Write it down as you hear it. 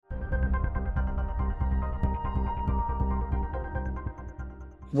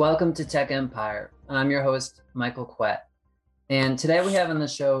Welcome to Tech Empire. I'm your host, Michael Quett. And today we have on the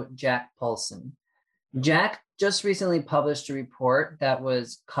show Jack Poulson. Jack just recently published a report that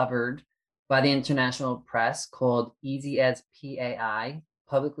was covered by the international press called Easy as PAI,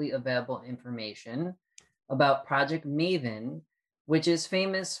 Publicly Available Information, about Project Maven, which is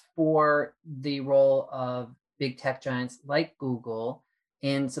famous for the role of big tech giants like Google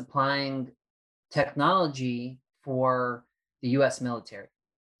in supplying technology for the US military.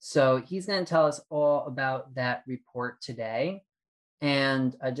 So he's going to tell us all about that report today.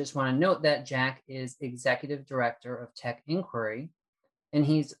 And I just want to note that Jack is Executive Director of Tech Inquiry, and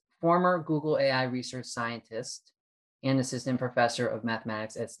he's former Google AI research scientist and assistant professor of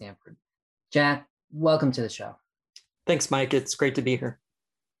mathematics at Stanford. Jack, welcome to the show. Thanks, Mike. It's great to be here.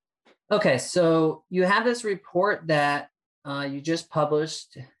 Okay, so you have this report that you just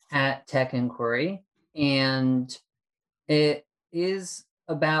published at Tech Inquiry, and it is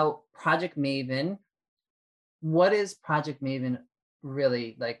about Project Maven. What is Project Maven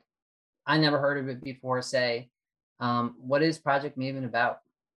really? Like, I never heard of it before. What is Project Maven about?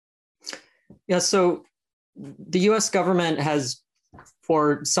 Yeah, so the US government has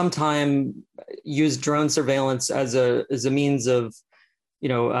for some time used drone surveillance as a means of,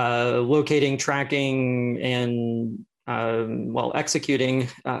 locating, tracking, and executing,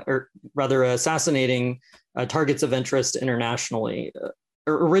 or rather assassinating targets of interest internationally.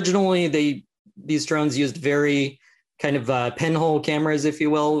 Originally, these drones used very kind of pinhole cameras, if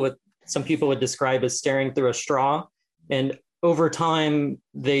you will, what some people would describe as staring through a straw. And over time,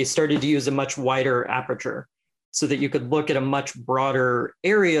 they started to use a much wider aperture so that you could look at a much broader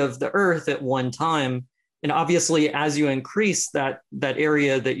area of the Earth at one time. And obviously, as you increase that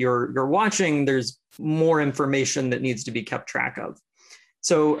area that you're watching, there's more information that needs to be kept track of.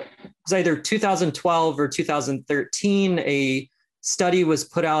 So it was either 2012 or 2013, a study was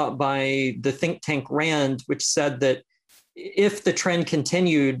put out by the think tank RAND, which said that if the trend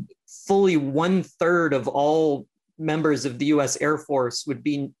continued, fully 1/3 of all members of the US Air Force would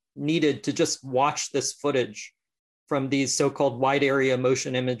be needed to just watch this footage from these so-called wide area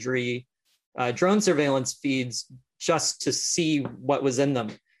motion imagery drone surveillance feeds just to see what was in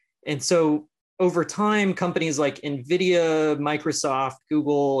them. And so over time, companies like NVIDIA, Microsoft,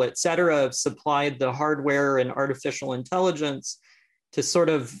 Google, et cetera, have supplied the hardware and artificial intelligence to sort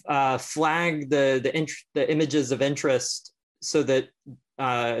of flag the images of interest so that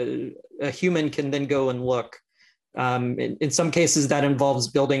a human can then go and look. In some cases, that involves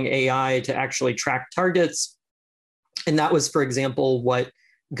building AI to actually track targets. And that was, for example, what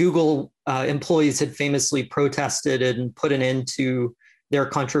Google employees had famously protested and put an end to their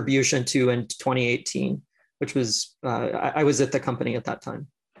contribution to in 2018, which was, I was at the company at that time.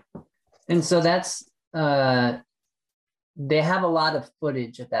 And so that's, they have a lot of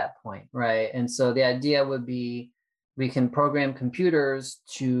footage at that point, right? And so the idea would be we can program computers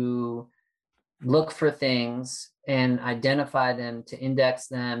to look for things and identify them, to index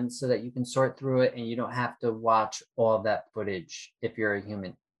them so that you can sort through it and you don't have to watch all of that footage if you're a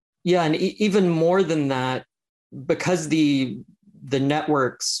human. Yeah, and even more than that, because the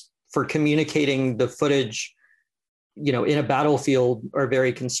networks for communicating the footage, in a battlefield are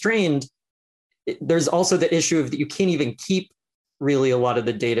very constrained, there's also the issue of that you can't even keep really a lot of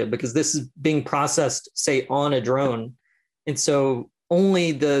the data because this is being processed, say, on a drone. And so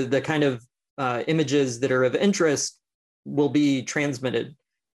only the kind of images that are of interest will be transmitted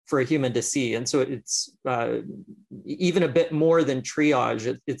for a human to see. And so it's even a bit more than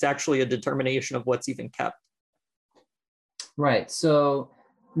triage. It's actually a determination of what's even kept. Right. So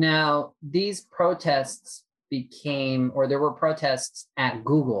now these protests there were protests at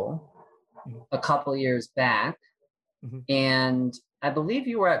Google a couple of years back. Mm-hmm. And I believe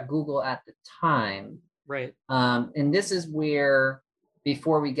you were at Google at the time. Right. And this is where,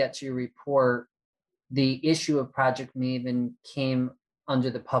 before we get to your report, the issue of Project Maven came under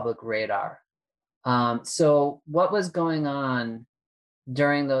the public radar. So what was going on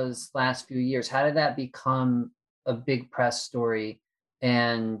during those last few years? How did that become a big press story?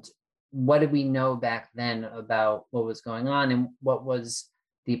 And what did we know back then about what was going on, and what were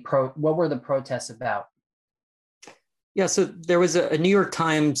the protests about? Yeah, so there was a New York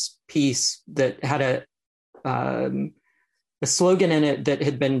Times piece that had a slogan in it that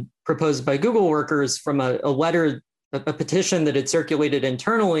had been proposed by Google workers from a letter, a petition that had circulated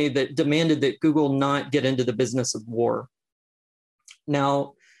internally that demanded that Google not get into the business of war.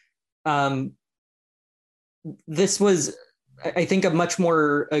 Now, this was, I think, a much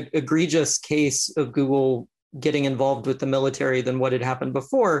more egregious case of Google getting involved with the military than what had happened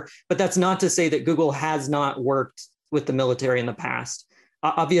before. But that's not to say that Google has not worked with the military in the past.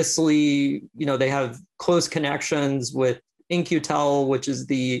 Obviously, they have close connections with In-Q-Tel, which is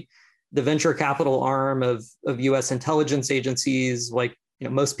the venture capital arm of U.S. intelligence agencies. Like,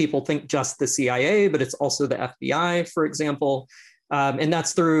 most people think just the CIA, but it's also the FBI, for example. And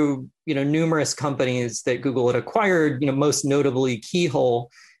that's through, numerous companies that Google had acquired, most notably Keyhole,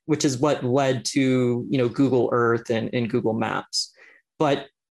 which is what led to, Google Earth and Google Maps. But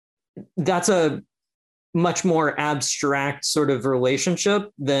that's a much more abstract sort of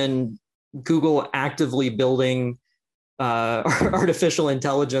relationship than Google actively building artificial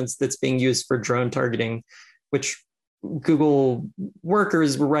intelligence that's being used for drone targeting, which Google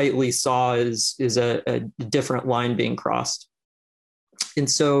workers rightly saw is a different line being crossed. And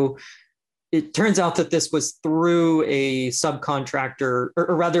so it turns out that this was through a subcontractor,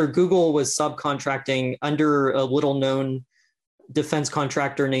 or rather Google was subcontracting under a little known defense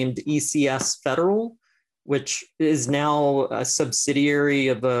contractor named ECS Federal, which is now a subsidiary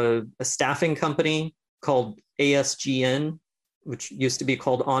of a staffing company called ASGN, which used to be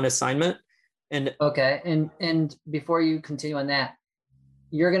called On Assignment. And okay, and before you continue on that,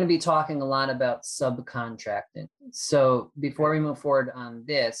 you're going to be talking a lot about subcontracting. So before we move forward on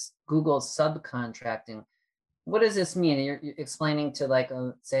this, Google subcontracting, what does this mean? You're explaining to, like,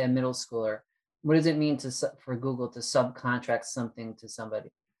 say, a middle schooler. What does it mean for Google to subcontract something to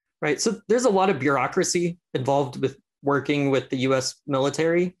somebody? Right. So there's a lot of bureaucracy involved with working with the US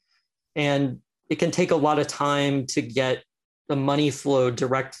military, and it can take a lot of time to get the money flow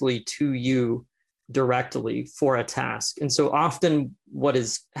directly to you directly for a task. And so often what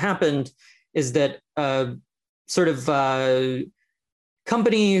has happened is that sort of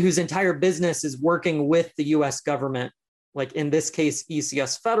company whose entire business is working with the US government, like in this case,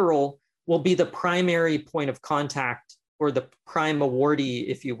 ECS Federal, will be the primary point of contact, or the prime awardee,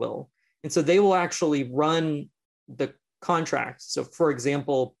 if you will. And so they will actually run the contract. So for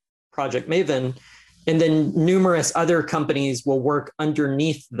example, Project Maven, and then numerous other companies will work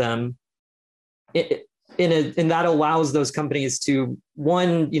underneath them. And that allows those companies to,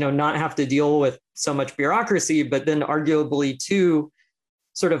 one, not have to deal with so much bureaucracy, but then arguably two,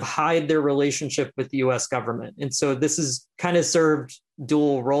 sort of hide their relationship with the US government. And so this has kind of served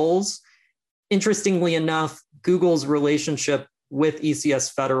dual roles. Interestingly enough, Google's relationship with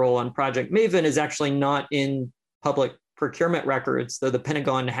ECS Federal on Project Maven is actually not in public procurement records, though the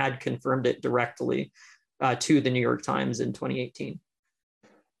Pentagon had confirmed it directly to the New York Times in 2018.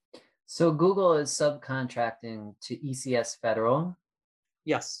 So Google is subcontracting to ECS Federal?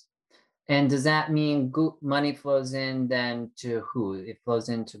 Yes. And does that mean money flows in then to who? It flows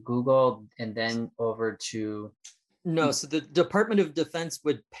into Google and then over to... No, so the Department of Defense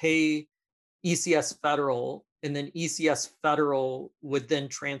would pay ECS Federal, and then ECS Federal would then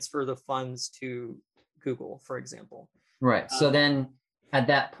transfer the funds to Google, for example. Right. So then at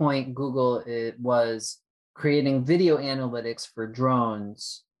that point, Google was creating video analytics for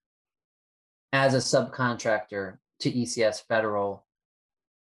drones as a subcontractor to ECS Federal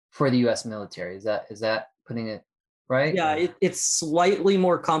for the US military. Is that putting it right? Yeah, it's slightly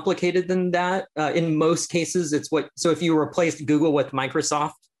more complicated than that. In most cases, so if you replaced Google with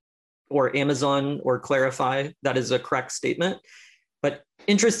Microsoft or Amazon or Clarify, that is a correct statement. But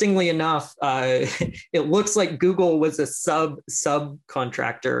interestingly enough, it looks like Google was a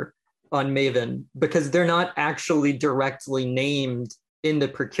subcontractor on Maven, because they're not actually directly named in the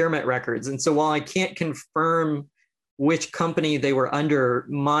procurement records. And so while I can't confirm which company they were under,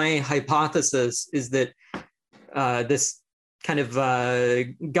 my hypothesis is that this kind of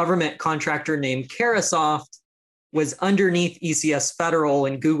government contractor named Carahsoft was underneath ECS Federal,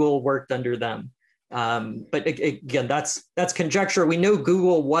 and Google worked under them. But again, that's conjecture. We know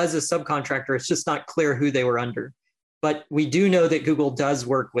Google was a subcontractor. It's just not clear who they were under. But we do know that Google does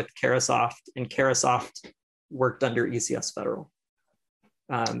work with Carahsoft, and Carahsoft worked under ECS Federal.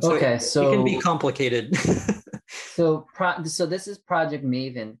 So it can be complicated. So this is Project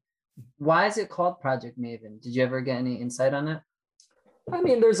Maven. Why is it called Project Maven? Did you ever get any insight on it? I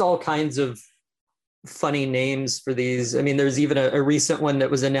mean, there's all kinds of funny names for these. I mean, there's even a recent one that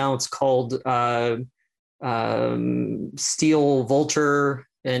was announced called Steel Vulture,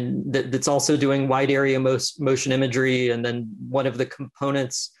 and that's also doing wide area motion imagery. And then one of the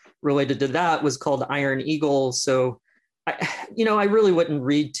components related to that was called Iron Eagle. So, I really wouldn't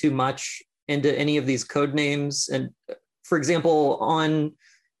read too much into any of these code names. And for example, on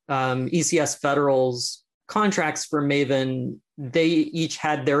ECS Federal's contracts for Maven, they each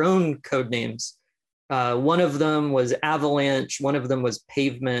had their own code names. One of them was Avalanche, one of them was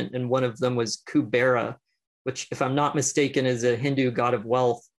Pavement, and one of them was Kubera. which, if I'm not mistaken, is a Hindu god of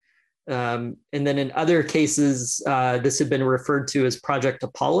wealth. And then in other cases, this had been referred to as Project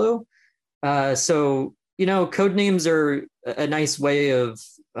Apollo. So, code names are a nice way of,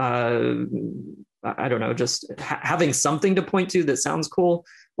 I don't know, just having something to point to that sounds cool.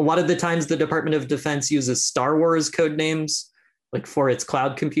 A lot of the times the Department of Defense uses Star Wars code names, like for its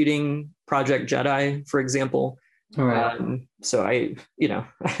cloud computing, Project Jedi, for example. Right. So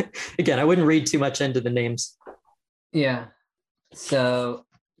again, I wouldn't read too much into the names. Yeah. So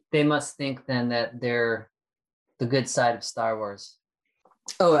they must think then that they're the good side of Star Wars.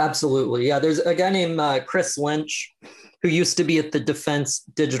 Oh, absolutely. Yeah, there's a guy named Chris Lynch who used to be at the Defense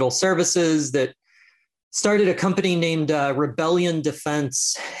Digital Services that started a company named Rebellion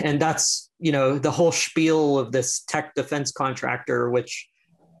Defense. And that's, the whole spiel of this tech defense contractor, which,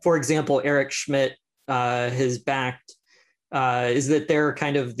 for example, Eric Schmidt has backed, is that they're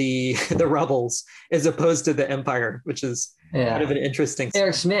kind of the rebels as opposed to the empire, which is kind of an interesting.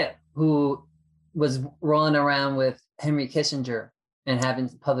 Eric Schmidt, who was rolling around with Henry Kissinger and having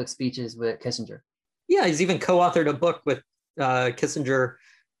public speeches with Kissinger. Yeah, he's even co-authored a book with Kissinger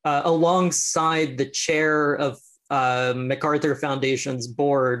alongside the chair of MacArthur Foundation's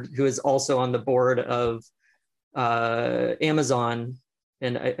board, who is also on the board of Amazon.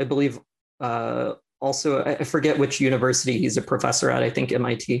 And I believe also, I forget which university he's a professor at, I think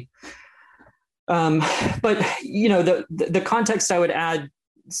MIT. But, the context I would add,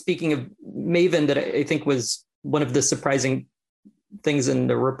 speaking of Maven, that I think was one of the surprising things in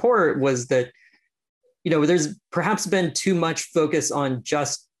the report was that, there's perhaps been too much focus on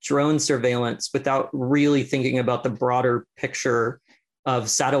just drone surveillance without really thinking about the broader picture of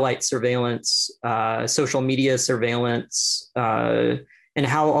satellite surveillance, social media surveillance, and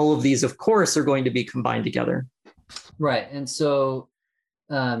how all of these, of course, are going to be combined together. Right. And so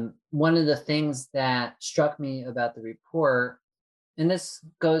one of the things that struck me about the report, and this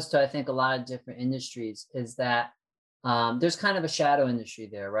goes to, I think, a lot of different industries, is that there's kind of a shadow industry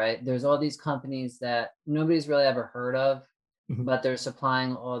there, right? There's all these companies that nobody's really ever heard of, but they're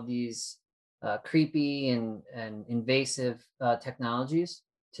supplying all these creepy and invasive technologies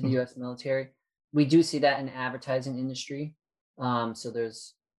to the U.S. military. We do see that in the advertising industry. So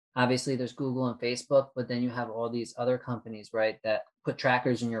there's Google and Facebook, but then you have all these other companies, right, that put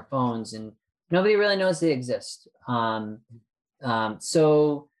trackers in your phones and nobody really knows they exist.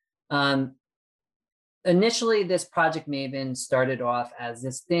 Initially, this Project Maven started off as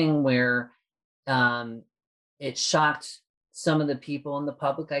this thing where it shocked some of the people in the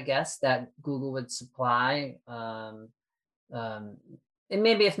public, I guess, that Google would supply. And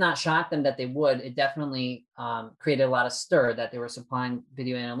maybe if not shock them that they would, it definitely created a lot of stir that they were supplying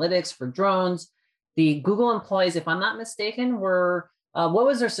video analytics for drones. The Google employees, if I'm not mistaken, were what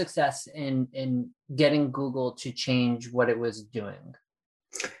was their success in getting Google to change what it was doing?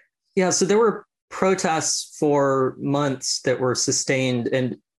 Yeah, so there were protests for months that were sustained.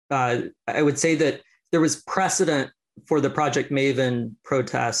 And I would say that there was precedent for the Project Maven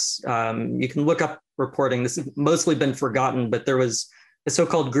protests. You can look up reporting. This has mostly been forgotten, but there was a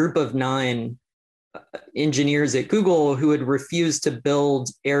so-called group of 9 engineers at Google who had refused to build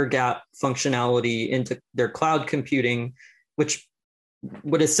air gap functionality into their cloud computing, which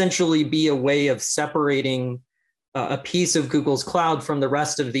would essentially be a way of separating a piece of Google's cloud from the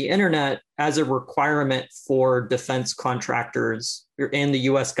rest of the internet as a requirement for defense contractors and the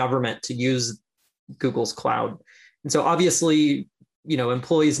US government to use Google's cloud. And so obviously,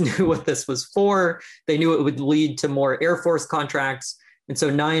 employees knew what this was for. They knew it would lead to more Air Force contracts. And so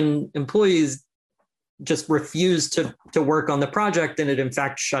 9 employees just refused to work on the project, and it in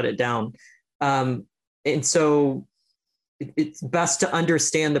fact shut it down. And so it's best to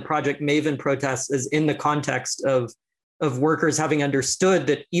understand the Project Maven protests as in the context of workers having understood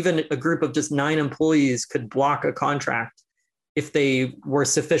that even a group of just 9 employees could block a contract if they were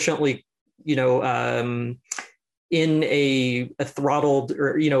sufficiently, in a throttled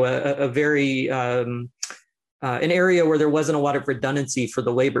or, a very, an area where there wasn't a lot of redundancy for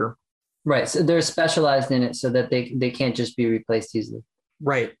the labor. Right. So they're specialized in it so that they can't just be replaced easily.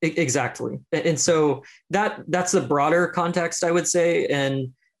 Right, exactly. And so that's the broader context, I would say.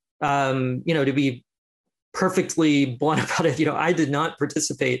 And, to be perfectly blunt about it, I did not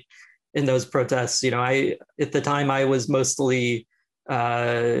participate in those protests. At the time I was mostly,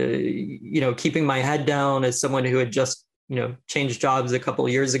 keeping my head down as someone who had just, changed jobs a couple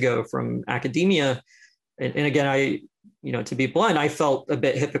of years ago from academia. And again, to be blunt, I felt a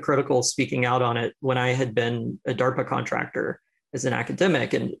bit hypocritical speaking out on it when I had been a DARPA contractor as an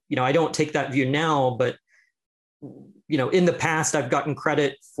academic. And, I don't take that view now, but, in the past, I've gotten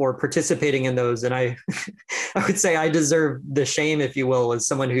credit for participating in those, and I, I would say I deserve the shame, if you will, as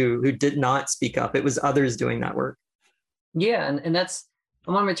someone who did not speak up. It was others doing that work. Yeah, and that's,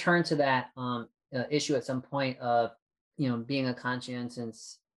 I want to return to that issue at some point of being a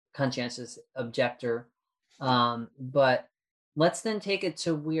conscientious objector, but let's then take it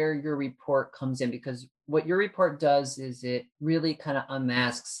to where your report comes in, because what your report does is it really kind of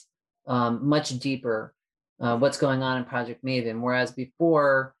unmasks much deeper what's going on in Project Maven, whereas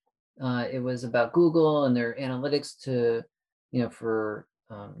before it was about Google and their analytics to for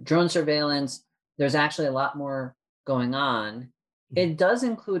drone surveillance. There's actually a lot more going on. It does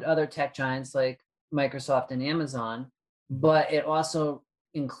include other tech giants like Microsoft and Amazon, but it also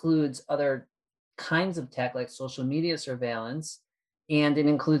includes other kinds of tech like social media surveillance, and it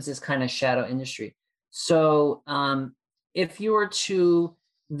includes this kind of shadow industry. So if you were to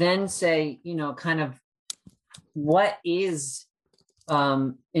then say, kind of what is,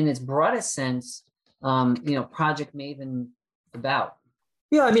 in its broadest sense, Project Maven about?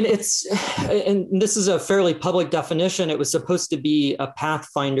 Yeah, I mean, and this is a fairly public definition. It was supposed to be a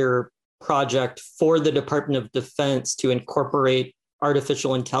Pathfinder project for the Department of Defense to incorporate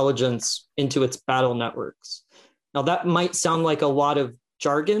artificial intelligence into its battle networks. Now, that might sound like a lot of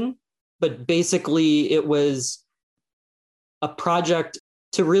jargon, but basically it was a project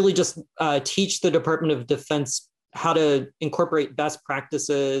to really just teach the Department of Defense how to incorporate best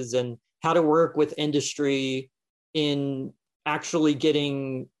practices and how to work with industry in actually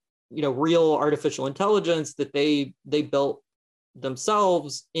getting real artificial intelligence that they built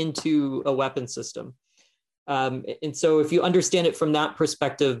themselves into a weapon system. And so if you understand it from that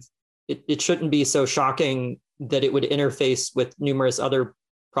perspective, it shouldn't be so shocking that it would interface with numerous other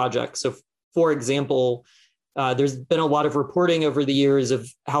projects. So for example, there's been a lot of reporting over the years of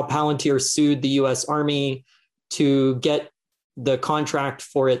how Palantir sued the US Army to get the contract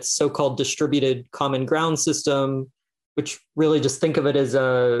for its so-called distributed common ground system, which really just think of it as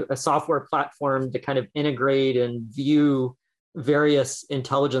a software platform to kind of integrate and view various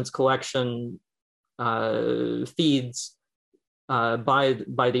intelligence collection feeds by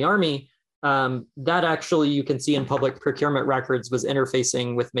the Army. That actually, you can see in public procurement records, was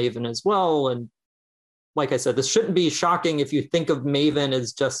interfacing with Maven as well. And like I said, this shouldn't be shocking if you think of Maven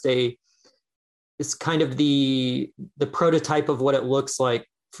as just it's kind of the prototype of what it looks like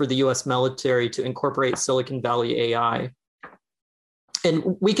for the US military to incorporate Silicon Valley AI.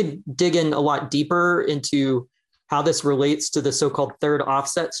 And we could dig in a lot deeper into how this relates to the so-called third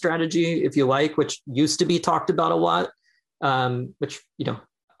offset strategy, if you like, which used to be talked about a lot, which,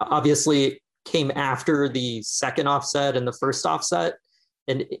 obviously came after the second offset and the first offset.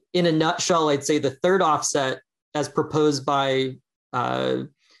 And in a nutshell, I'd say the third offset, as proposed by, for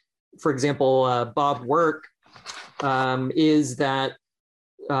example, Bob Work, is that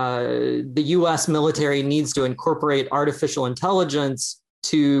the US military needs to incorporate artificial intelligence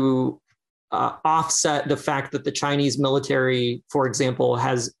to offset the fact that the Chinese military, for example,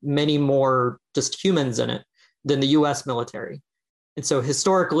 has many more just humans in it than the US military. And so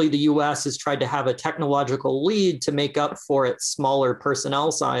historically, the US has tried to have a technological lead to make up for its smaller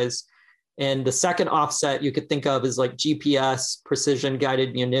personnel size. And the second offset you could think of is like GPS, precision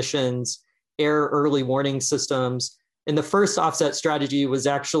guided munitions, air early warning systems. And the first offset strategy was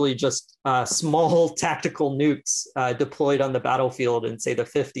actually just small tactical nukes deployed on the battlefield in, say, the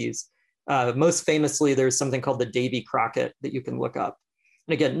 50s. Most famously, there's something called the Davy Crockett that you can look up.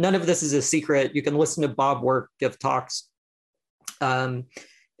 And again, none of this is a secret. You can listen to Bob Work give talks. And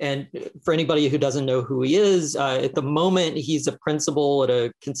for anybody who doesn't know who he is, at the moment, he's a principal at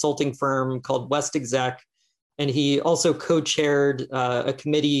a consulting firm called West Exec. And he also co-chaired a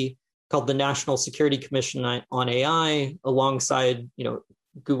committee called the National Security Commission on AI, alongside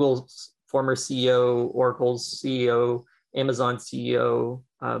Google's former CEO, Oracle's CEO, Amazon's CEO,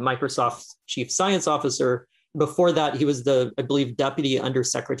 Microsoft's chief science officer. Before that, he was I believe, deputy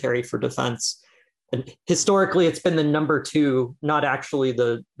undersecretary for defense. And historically, it's been the number two, not actually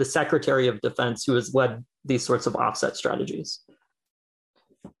the secretary of defense, who has led these sorts of offset strategies.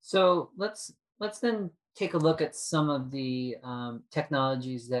 So let's then take a look at some of the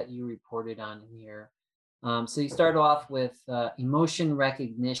technologies that you reported on here. So you start off with emotion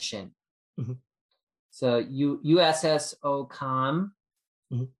recognition. Mm-hmm. So USSOCOM.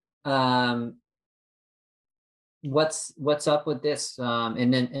 Mm-hmm. What's up with this?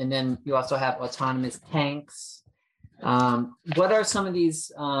 And then you also have autonomous tanks. What are some of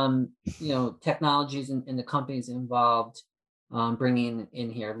these technologies and the companies involved bringing in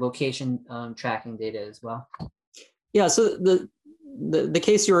here? Location tracking data as well. Yeah, so the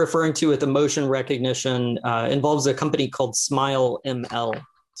case you're referring to with emotion recognition involves a company called Smile ML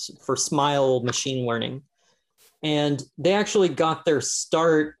for Smile Machine Learning. And they actually got their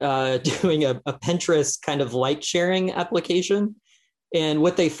start doing a Pinterest kind of like sharing application. And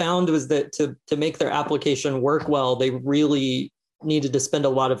what they found was that to make their application work well, they really needed to spend a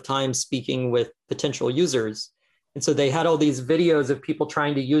lot of time speaking with potential users. And so they had all these videos of people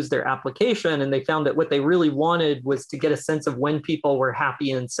trying to use their application. And they found that what they really wanted was to get a sense of when people were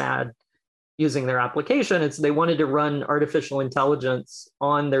happy and sad using their application. And so they wanted to run artificial intelligence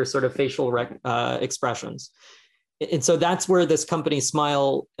on their sort of facial expressions. And so that's where this company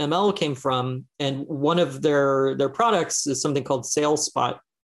Smile ML came from. And one of their products is something called SalesSpot,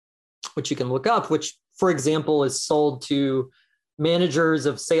 which you can look up, which, for example, is sold to managers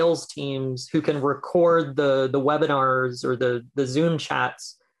of sales teams who can record the webinars or the Zoom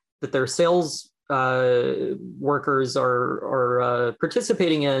chats that their sales workers are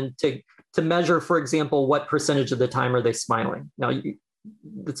participating in to measure, for example, what percentage of the time are they smiling. Now,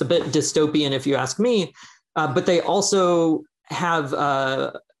 it's a bit dystopian if you ask me. But they also have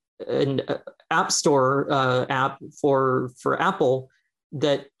an app store app for Apple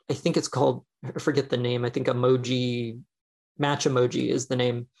that I think it's called, I forget the name, I think Match Emoji is the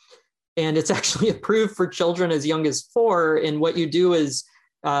name. And it's actually approved for children as young as 4. And what you do is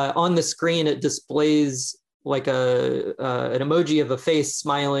on the screen, it displays like an emoji of a face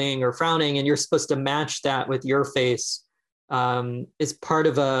smiling or frowning, and you're supposed to match that with your face. Is part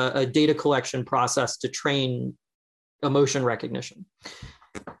of a data collection process to train emotion recognition.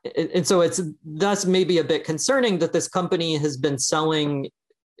 And so it's thus maybe a bit concerning that this company has been selling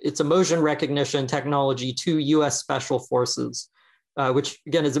its emotion recognition technology to US Special Forces, which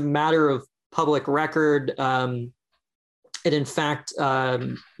again is a matter of public record. And in fact,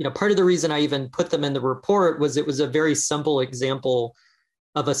 part of the reason I even put them in the report was it was a very simple example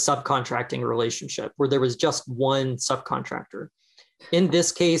of a subcontracting relationship where there was just one subcontractor. In this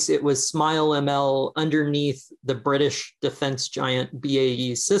case, it was Smile ML underneath the British defense giant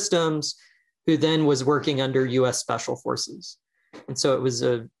BAE Systems, who then was working under US Special Forces. And so it was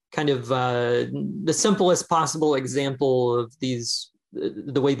a kind of the simplest possible example of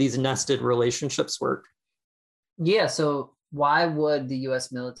the way these nested relationships work. Yeah, so why would the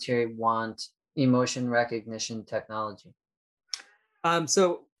US military want emotion recognition technology?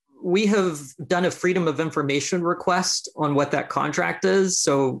 So we have done a Freedom of Information request on what that contract is.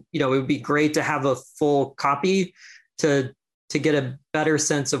 So, it would be great to have a full copy to get a better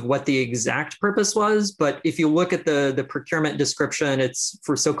sense of what the exact purpose was. But if you look at the procurement description, it's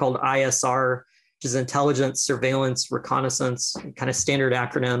for so-called ISR, which is intelligence, surveillance, reconnaissance, kind of standard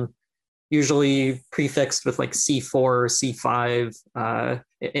acronym, usually prefixed with like C4 or C5.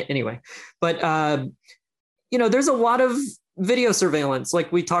 Anyway, but, there's a lot of video surveillance,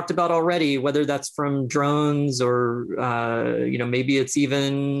 like we talked about already, whether that's from drones or, maybe it's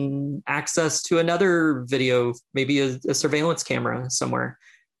even access to another video, maybe a surveillance camera somewhere.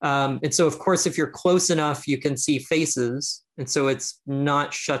 And so, of course, if you're close enough, you can see faces. And so it's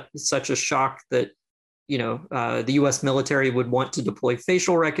not such a shock that, the US military would want to deploy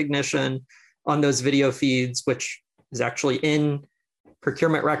facial recognition on those video feeds, which is actually in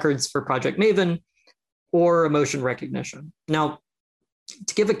procurement records for Project Maven, or emotion recognition. Now,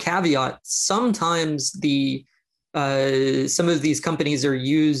 to give a caveat, sometimes some of these companies are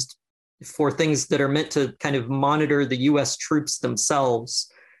used for things that are meant to kind of monitor the US troops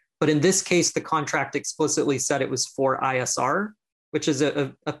themselves. But in this case, the contract explicitly said it was for ISR, which is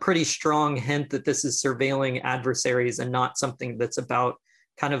a pretty strong hint that this is surveilling adversaries and not something that's about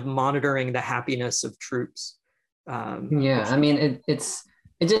kind of monitoring the happiness of troops. I mean,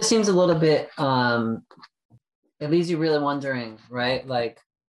 it just seems a little bit, it leaves you really wondering, right? Like,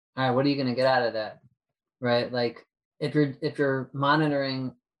 all right, what are you going to get out of that, right? Like, if you're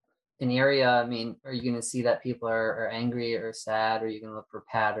monitoring an area, I mean, are you going to see that people are angry or sad? Or are you going to look for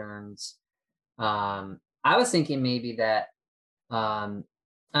patterns? I was thinking maybe that,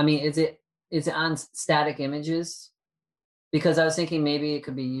 is it on static images? Because I was thinking maybe it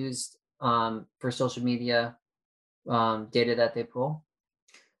could be used for social media data that they pull.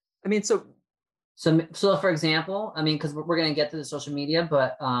 I mean, so for example, I mean, because we're going to get to the social media,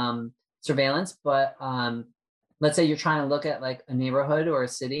 but surveillance, but let's say you're trying to look at like a neighborhood or a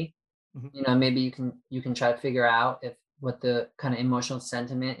city, mm-hmm. Maybe you can try to figure out what the kind of emotional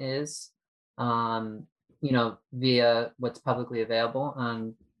sentiment is, via what's publicly available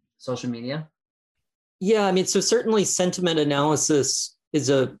on social media. Yeah, I mean, so certainly sentiment analysis is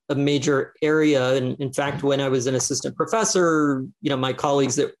a major area. And in fact, when I was an assistant professor, my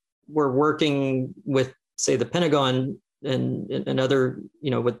colleagues that were working with, say, the Pentagon and other,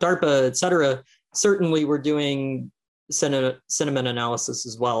 with DARPA, et cetera, certainly we're doing sentiment analysis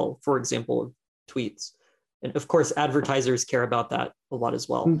as well, for example, of tweets. And of course, advertisers care about that a lot as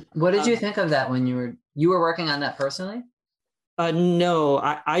well. What did you think of that when you were working on that personally? No,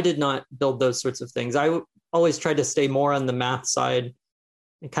 I did not build those sorts of things. I always tried to stay more on the math side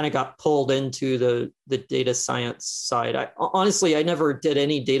and kind of got pulled into the data science side. Honestly, I never did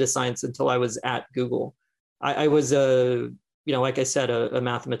any data science until I was at Google. I was like I said, a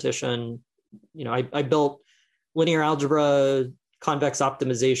mathematician. I built linear algebra, convex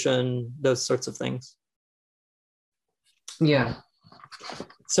optimization, those sorts of things. Yeah.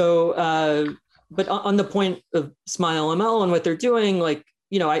 So, but on the point of SmileML and what they're doing,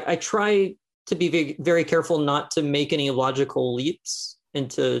 I try to be very, very careful not to make any logical leaps and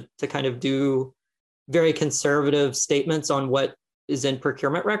to kind of do very conservative statements on what is in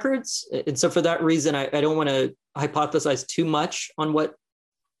procurement records. And so for that reason, I don't want to hypothesize too much on what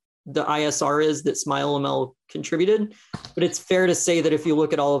the ISR is that SmileML contributed, but it's fair to say that if you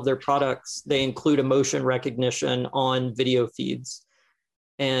look at all of their products, they include emotion recognition on video feeds.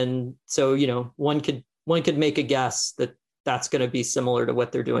 And so, one could make a guess that that's going to be similar to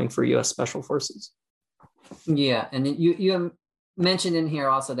what they're doing for U.S. Special Forces. Yeah, and you mentioned in here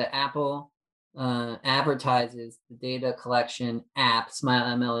also that Apple advertises the data collection app,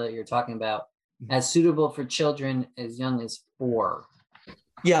 SmileML, that you're talking about, as suitable for children as young as 4.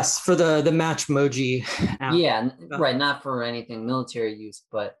 Yes, for the Matchmoji app. Yeah, right. Not for anything military use,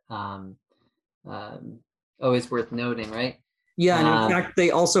 but always worth noting, right? Yeah, and in fact,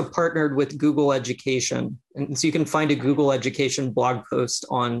 they also partnered with Google Education. And so you can find a Google Education blog post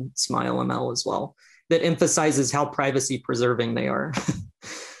on SmileML as well that emphasizes how privacy preserving they are.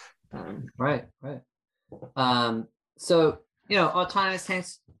 Right. So, autonomous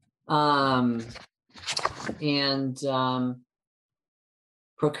tanks and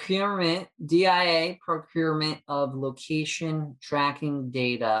procurement, DIA procurement of location tracking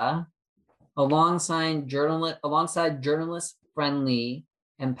data alongside journalist-friendly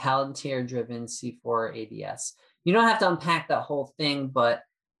and Palantir-driven C4 ADS. You don't have to unpack that whole thing, but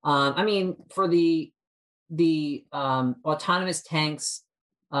for the autonomous tanks,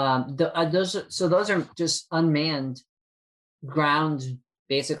 those are just unmanned ground,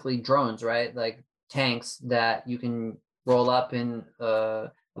 basically drones, right? Like tanks that you can roll up in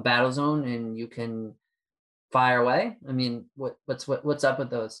a battle zone and you can fire away. What's up with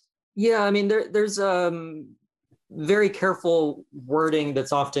those? Yeah, there's very careful wording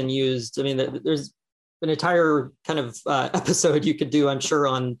that's often used. There's an entire kind of episode you could do, I'm sure,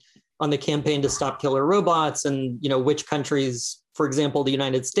 on the campaign to stop killer robots and which countries, for example, the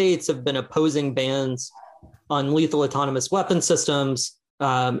United States, have been opposing bans on lethal autonomous weapon systems.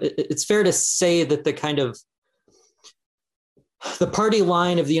 It's fair to say that the party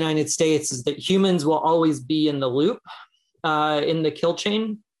line of the United States is that humans will always be in the loop in the kill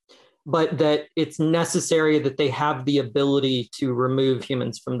chain, but that it's necessary that they have the ability to remove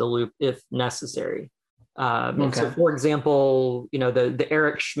humans from the loop if necessary. And so, for example, the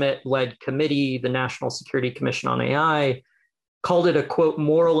Eric Schmidt-led committee, the National Security Commission on AI, called it a, quote,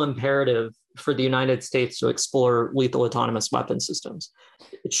 moral imperative for the United States to explore lethal autonomous weapon systems.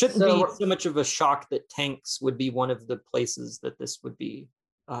 It shouldn't be so much of a shock that tanks would be one of the places that this would be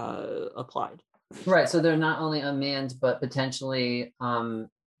applied. Right. So they're not only unmanned, but potentially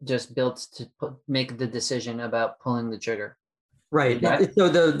just built to make the decision about pulling the trigger. Right. So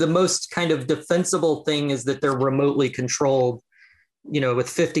the most kind of defensible thing is that they're remotely controlled, with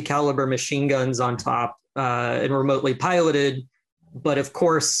 50 caliber machine guns on top and remotely piloted. But of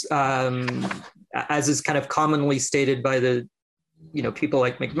course, as is kind of commonly stated by the, people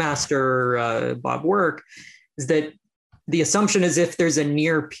like McMaster, Bob Work, is that the assumption is if there's a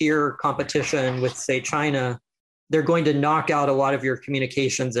near peer competition with, say, China, they're going to knock out a lot of your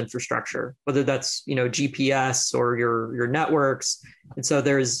communications infrastructure, whether that's, GPS or your networks. And so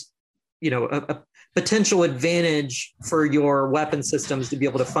there's, a potential advantage for your weapon systems to be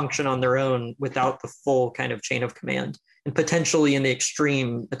able to function on their own without the full kind of chain of command, and potentially in the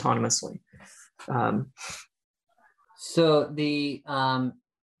extreme autonomously. So the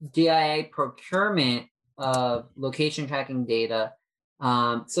DIA procurement of location tracking data.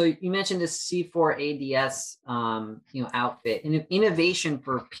 So you mentioned this C4 ADS, outfit, innovation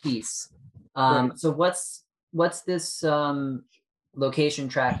for peace. Right. So what's this location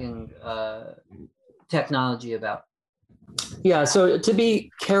tracking technology about? Yeah, so to be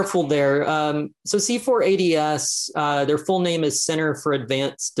careful there, so C4 ADS, their full name is Center for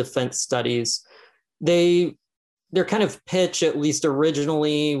Advanced Defense Studies. Their kind of pitch, at least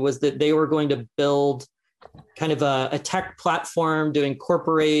originally, was that they were going to build kind of a tech platform to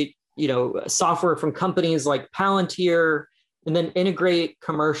incorporate, software from companies like Palantir, and then integrate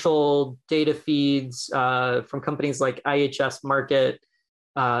commercial data feeds from companies like IHS Markit,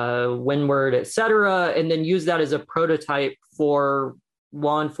 Windward, et cetera, and then use that as a prototype for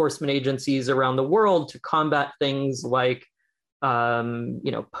law enforcement agencies around the world to combat things like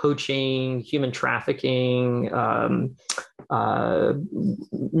poaching, human trafficking,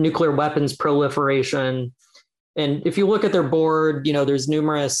 nuclear weapons proliferation. And if you look at their board, there's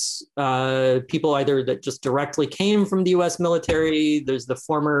numerous people either that just directly came from the U.S. military. There's the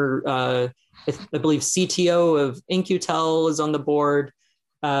former, I believe, CTO of In-Q-Tel is on the board.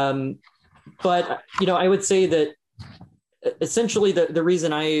 But I would say that essentially the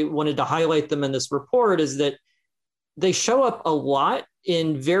reason I wanted to highlight them in this report is that they show up a lot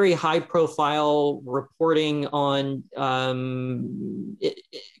in very high profile reporting on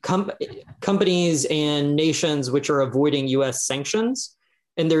companies and nations which are avoiding US sanctions.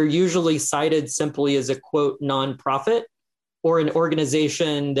 And they're usually cited simply as a, quote, nonprofit or an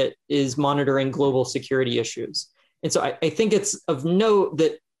organization that is monitoring global security issues. And so I think it's of note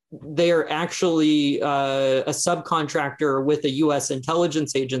that they are actually a subcontractor with a US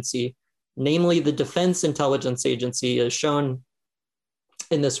intelligence agency, namely the Defense Intelligence Agency, as shown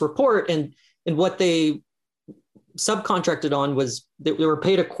in this report. And what they subcontracted on was they were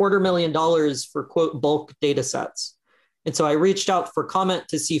paid $250,000 for, quote, bulk data sets. And so I reached out for comment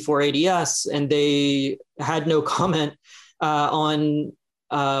to C4ADS, and they had no comment on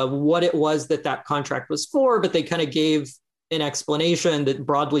what it was that contract was for, but they kind of gave an explanation that,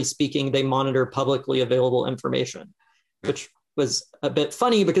 broadly speaking, they monitor publicly available information, which was a bit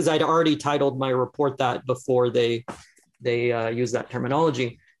funny because I'd already titled my report that before they used that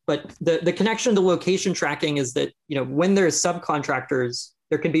terminology. But the connection to location tracking is that, when there's subcontractors,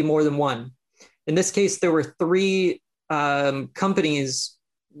 there can be more than one. In this case, there were 3 companies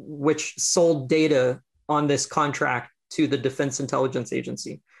which sold data on this contract to the Defense Intelligence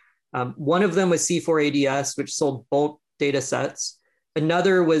Agency. One of them was C4ADS, which sold bulk data sets.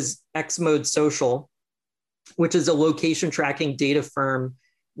 Another was Xmode Social, which is a location tracking data firm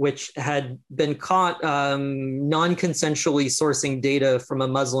which had been caught non-consensually sourcing data from a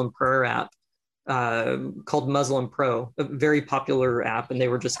Muslim prayer app called Muslim Pro, a very popular app, and they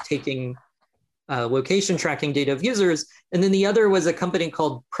were just taking location tracking data of users. And then the other was a company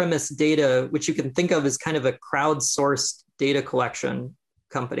called Premise Data, which you can think of as kind of a crowdsourced data collection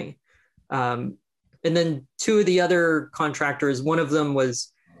company. And then 2 of the other contractors, one of them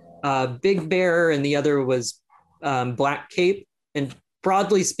was Big Bear and the other was Black Cape. And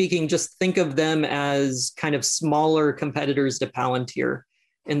broadly speaking, just think of them as kind of smaller competitors to Palantir,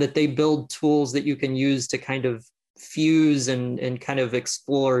 in that they build tools that you can use to kind of fuse and kind of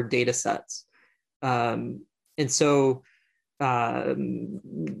explore data sets. And so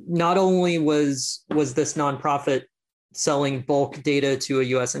not only was this nonprofit selling bulk data to a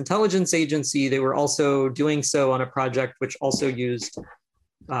US intelligence agency, they were also doing so on a project which also used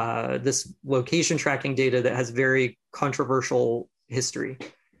this location tracking data that has very controversial history.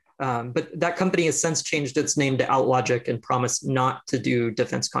 But that company has since changed its name to OutLogic and promised not to do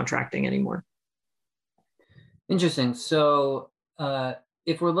defense contracting anymore. Interesting. So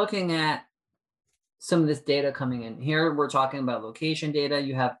if we're looking at some of this data coming in here, we're talking about location data.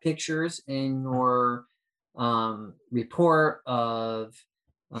 You have pictures in your report of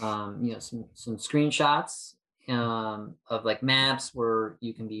some screenshots of like maps where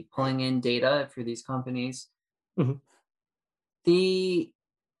you can be pulling in data for these companies. Mm-hmm. The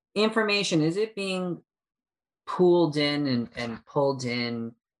information, is it being pooled in and pulled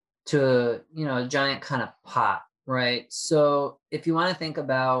in to a giant kind of pot, right? So if you want to think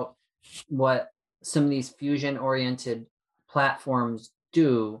about what some of these fusion oriented platforms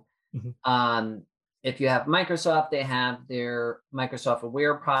do, mm-hmm. If you have Microsoft, they have their Microsoft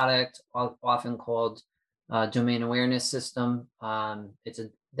Aware product, often called Domain Awareness System.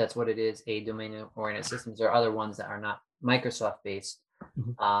 That's what it is, a Domain Awareness System. There are other ones that are not Microsoft based,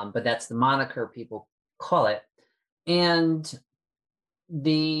 mm-hmm. But that's the moniker people call it. And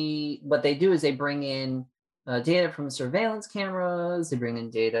what they do is they bring in data from surveillance cameras, they bring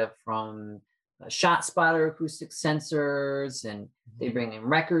in data from ShotSpotter acoustic sensors, and they bring in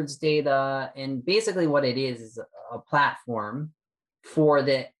records data. And basically what it is a platform for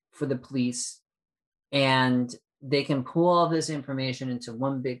the police, and they can pull all this information into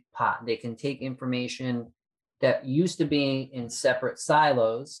one big pot. They can take information that used to be in separate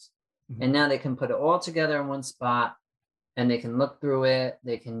silos, mm-hmm. and now they can put it all together in one spot, and they can look through it.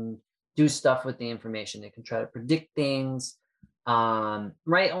 They can do stuff with the information. They can try to predict things.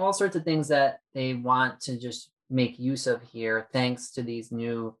 right? All sorts of things that they want to just make use of here, thanks to these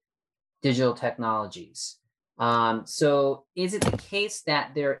new digital technologies. So is it the case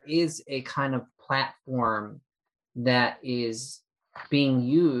that there is a kind of platform that is being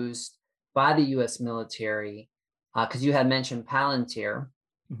used by the US military, because you had mentioned Palantir,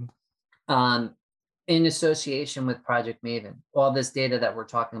 in association with Project Maven, all this data that we're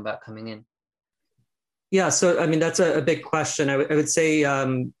talking about coming in? Yeah, so I mean, that's a big question. I would say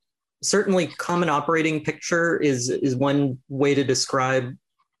certainly common operating picture is one way to describe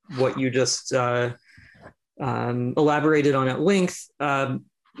what you just elaborated on at length.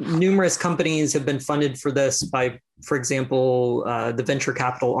 Numerous companies have been funded for this by, for example, the venture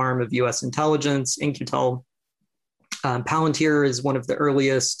capital arm of US intelligence, In-Q-Tel. Palantir is one of the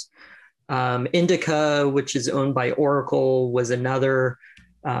earliest. Indica, which is owned by Oracle, was another.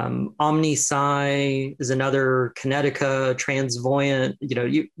 OmniSci is another. Kinetica,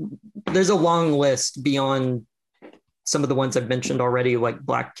 Transvoyant. There's a long list beyond some of the ones I've mentioned already, like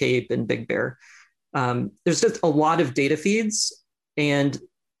Black Cape and Big Bear. There's just a lot of data feeds, and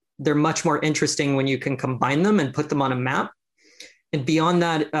they're much more interesting when you can combine them and put them on a map. And beyond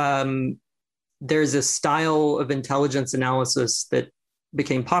that, there's a style of intelligence analysis that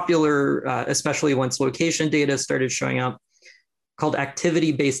became popular, especially once location data started showing up, called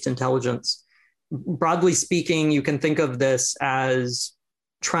activity-based intelligence. Broadly speaking, you can think of this as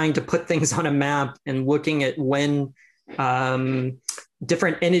trying to put things on a map and looking at when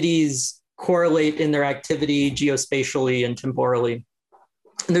different entities correlate in their activity geospatially and temporally.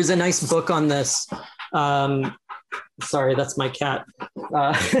 And there's a nice book on this. Sorry, that's my cat.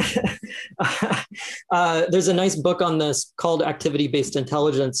 There's a nice book on this called Activity-Based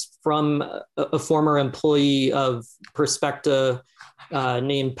Intelligence from a former employee of Perspecta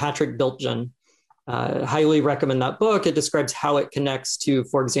named Patrick Biltgen. Highly recommend that book. It describes how it connects to,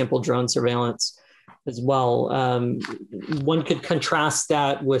 for example, drone surveillance as well. One could contrast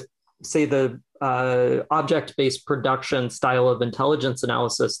that with, say, the object-based production style of intelligence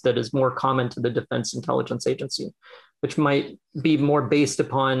analysis that is more common to the Defense Intelligence Agency, which might be more based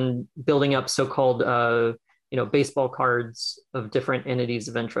upon building up so-called baseball cards of different entities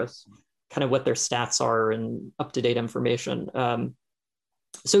of interest, kind of what their stats are and up-to-date information.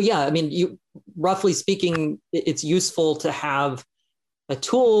 So yeah, I mean, roughly speaking, it's useful to have a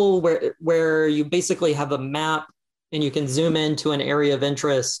tool where you basically have a map and you can zoom into an area of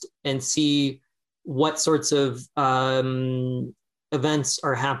interest and see what sorts of events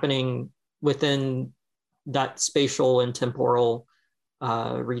are happening within that spatial and temporal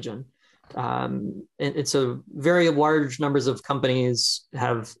region. And so very large numbers of companies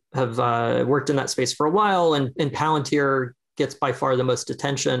have worked in that space for a while, and Palantir gets by far the most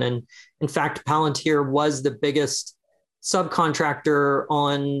attention. And in fact, Palantir was the biggest subcontractor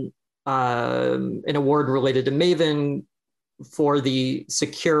on an award related to Maven for the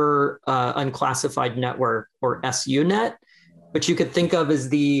Secure Unclassified Network, or SUNet, which you could think of as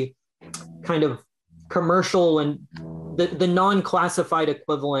the kind of commercial and the non-classified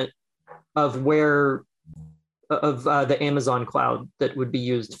equivalent of the Amazon cloud that would be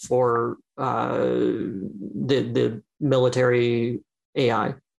used for the military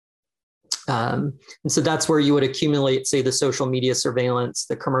AI. And so that's where you would accumulate, say, the social media surveillance,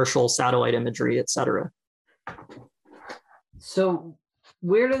 the commercial satellite imagery, et cetera. So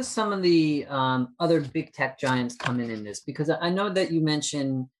where does some of the other big tech giants come in this? Because I know that you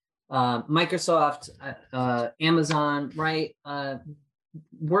mentioned Microsoft, Amazon, right?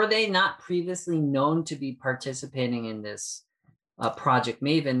 Were they not previously known to be participating in this Project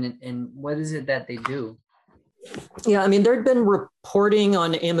Maven? And what is it that they do? Yeah, I mean, there'd been reporting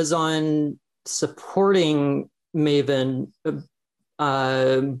on Amazon supporting Maven, but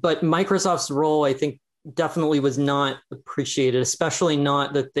Microsoft's role, I think, definitely was not appreciated, especially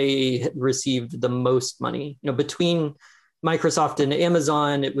not that they had received the most money. Between Microsoft and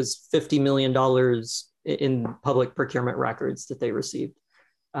Amazon, it was $50 million in public procurement records that they received.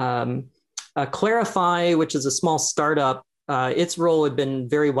 Clarifai, which is a small startup, its role had been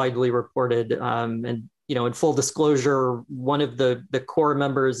very widely reported. And in full disclosure, one of the core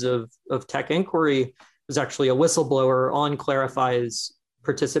members of Tech Inquiry was actually a whistleblower on Clarifai's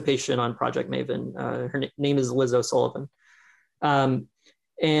participation on Project Maven. Her name is Liz O'Sullivan.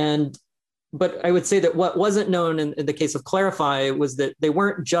 But I would say that what wasn't known in the case of Clarifai was that they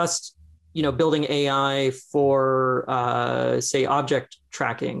weren't just building AI for, say, object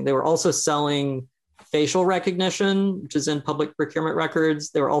tracking. They were also selling facial recognition, which is in public procurement records.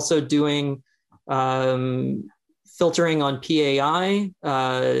 They were also doing filtering on PAI.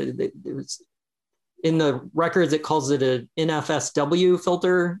 In the records, it calls it an NFSW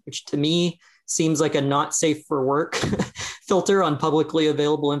filter, which to me seems like a not safe for work filter on publicly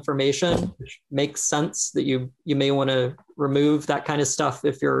available information, which makes sense that you may want to remove that kind of stuff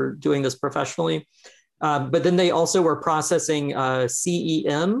if you're doing this professionally. But then they also were processing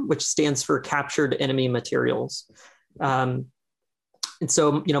CEM, which stands for captured enemy materials. And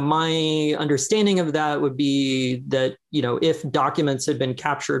so, my understanding of that would be that, if documents had been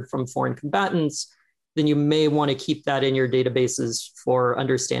captured from foreign combatants, then you may want to keep that in your databases for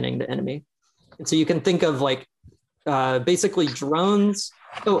understanding the enemy. And so you can think of basically drones.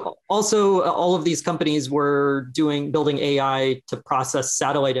 So also, all of these companies were building AI to process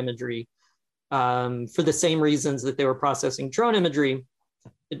satellite imagery for the same reasons that they were processing drone imagery.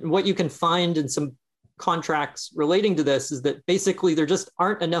 What you can find in some contracts relating to this is that basically there just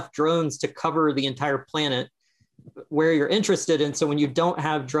aren't enough drones to cover the entire planet where you're interested in. So when you don't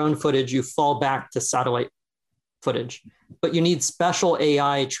have drone footage, you fall back to satellite footage. But you need special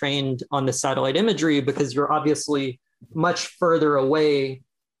AI trained on the satellite imagery because you're obviously much further away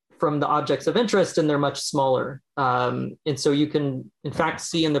from the objects of interest and they're much smaller. And so you can, in fact,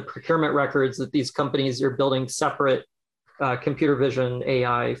 see in the procurement records that these companies are building separate computer vision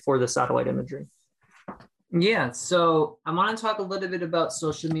AI for the satellite imagery. Yeah, so I want to talk a little bit about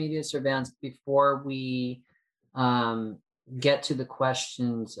social media surveillance before we get to the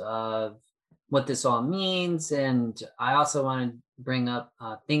questions of what this all means. And I also want to bring up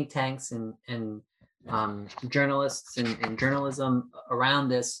think tanks and journalists and journalism around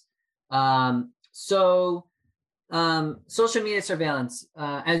this. Social media surveillance,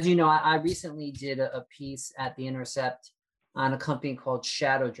 as you know, I recently did a piece at The Intercept on a company called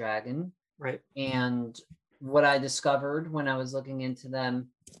Shadow Dragon. Right. And what I discovered when I was looking into them,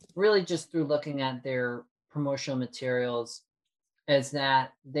 really just through looking at their promotional materials, is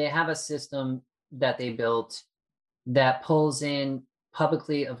that they have a system that they built that pulls in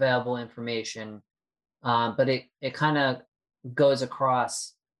publicly available information, but it kind of goes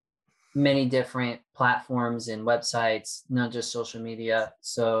across many different platforms and websites, not just social media.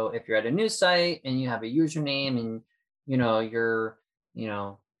 So if you're at a news site and you have a username and you're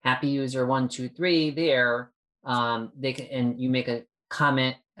happy user 123 there, they can, and you make a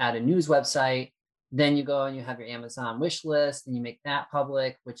comment at a news website, then you go and you have your Amazon wish list and you make that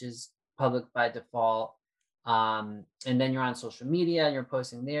public, which is public by default. And then you're on social media and you're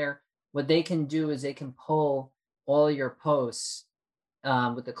posting there. What they can do is they can pull all your posts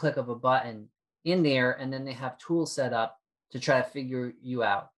with the click of a button in there, and then they have tools set up to try to figure you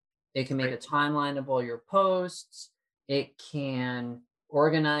out. It can make a timeline of all your posts. It can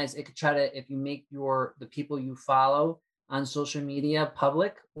organize, it could try to, if you make the people you follow on social media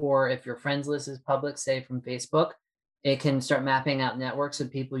public, or if your friends list is public, say from Facebook, it can start mapping out networks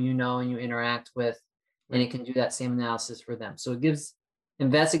of people and you interact with, and it can do that same analysis for them. So it gives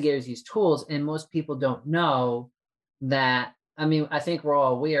investigators these tools, and most people don't know that. I mean, I think we're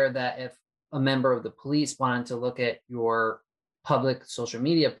all aware that if a member of the police wanted to look at your public social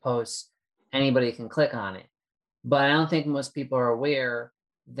media posts, anybody can click on it. But I don't think most people are aware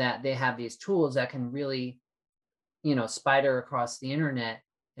that they have these tools that can really, spider across the internet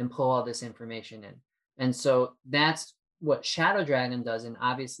and pull all this information in. And so that's what Shadow Dragon does. And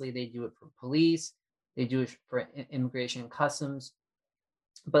obviously they do it for police, they do it for immigration and customs,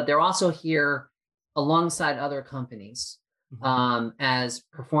 but they're also here alongside other companies as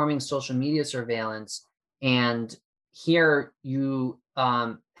performing social media surveillance. And here you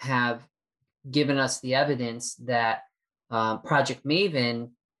have given us the evidence that Project Maven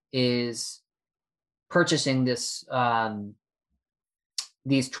is purchasing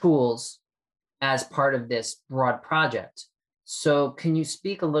these tools as part of this broad project. So can you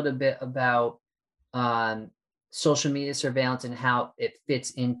speak a little bit about social media surveillance and how it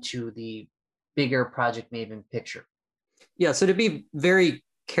fits into the bigger Project Maven picture? Yeah, so to be very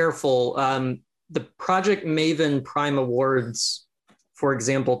careful, the Project Maven Prime Awards, for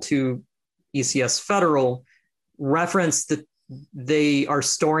example, to ECS Federal, reference that they are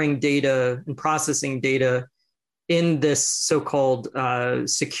storing data and processing data in this so-called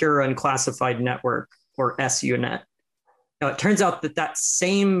secure unclassified network, or SUNet. Now, it turns out that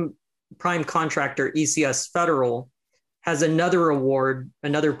same prime contractor, ECS Federal, has another award,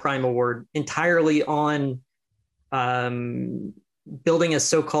 another prime award, entirely on building a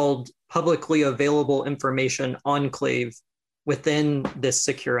so-called publicly available information enclave within this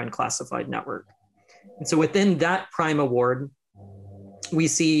secure unclassified network. And so within that prime award, we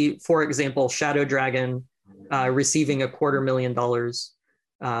see, for example, Shadow Dragon receiving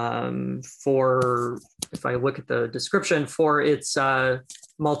 $250,000 for, if I look at the description, for its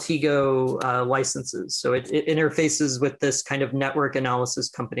Maltego licenses. So it interfaces with this kind of network analysis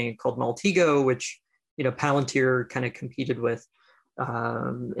company called Maltego, which Palantir kind of competed with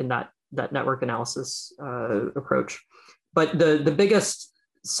in that network analysis approach. But the biggest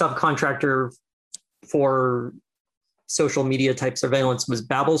subcontractor for social media type surveillance was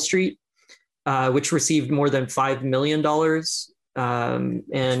Babel Street, which received more than $5 million.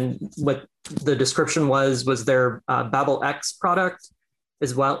 And what the description was their Babel X product,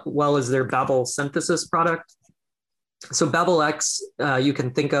 as well as their Babel Synthesis product. So Babel X, you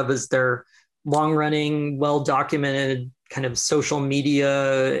can think of as their long-running, well-documented kind of social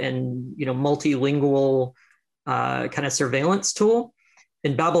media and multilingual kind of surveillance tool.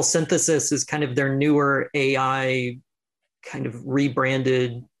 And Babel Synthesis is kind of their newer AI kind of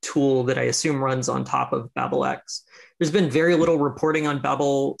rebranded tool that I assume runs on top of Babel X. There's been very little reporting on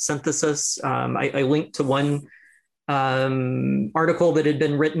Babel Synthesis. I linked to one article that had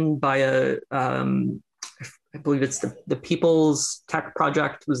been written by I believe it's the People's Tech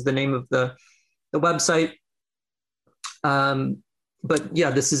Project was the name of the website. But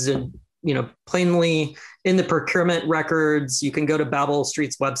yeah, this is plainly in the procurement records. You can go to Babel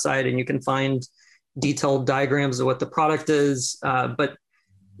Street's website and you can find detailed diagrams of what the product is. But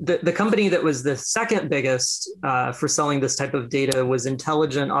the company that was the second biggest for selling this type of data was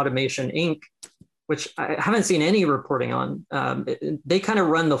Intelligent Automation Inc., which I haven't seen any reporting on. They kind of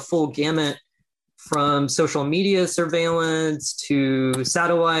run the full gamut from social media surveillance to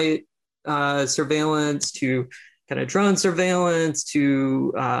satellite surveillance to kind of drone surveillance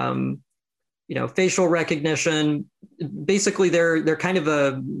to facial recognition. Basically, they're kind of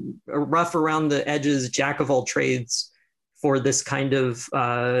a rough around the edges jack of all trades for this kind of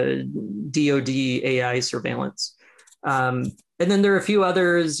DoD AI surveillance. And then there are a few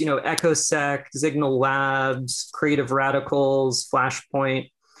others, EchoSec, Signal Labs, Creative Radicals,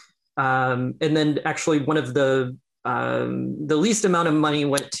 Flashpoint. And then actually one of the least amount of money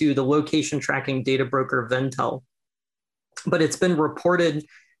went to the location tracking data broker Ventel. But it's been reported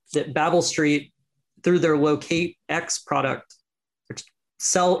that Babel Street, through their Locate X product,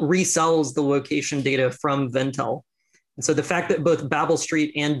 resells the location data from Ventel. And so the fact that both Babel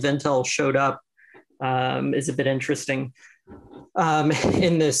Street and Ventel showed up is a bit interesting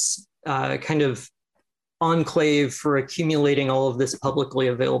in this kind of enclave for accumulating all of this publicly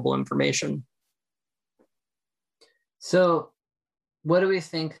available information. So what do we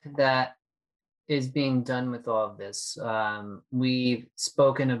think that is being done with all of this? We've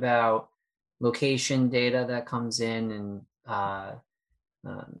spoken about location data that comes in and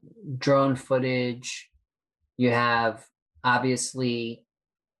drone footage. You have obviously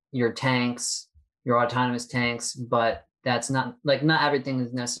your tanks, your autonomous tanks, but that's not everything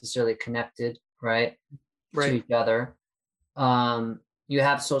is necessarily connected, right? To each other. You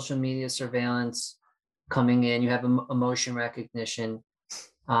have social media surveillance coming in. You have emotion recognition.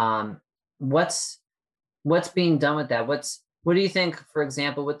 What's being done with that? What do you think, for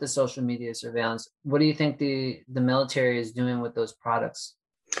example, with the social media surveillance? What do you think the military is doing with those products?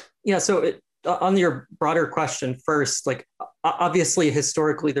 Yeah. So on your broader question first, obviously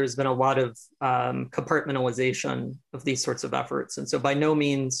historically there's been a lot of compartmentalization of these sorts of efforts, and so by no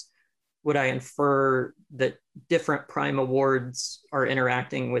means would I infer that different prime awards are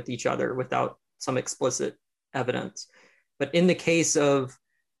interacting with each other without some explicit evidence. But in the case of,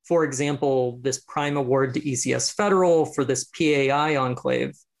 for example, this prime award to ECS Federal for this PAI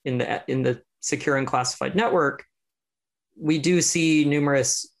enclave in the secure and classified network, we do see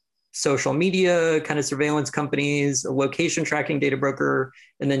numerous social media kind of surveillance companies, a location tracking data broker,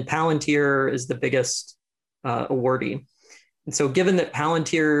 and then Palantir is the biggest awardee. And so given that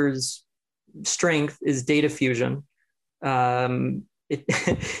Palantir's strength is data fusion,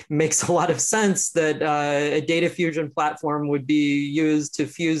 it makes a lot of sense that a data fusion platform would be used to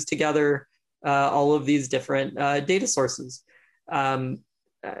fuse together all of these different data sources.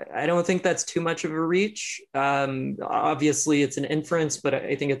 I don't think that's too much of a reach. Obviously, it's an inference, but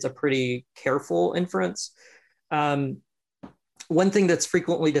I think it's a pretty careful inference. One thing that's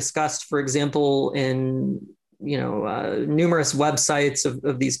frequently discussed, for example, in numerous websites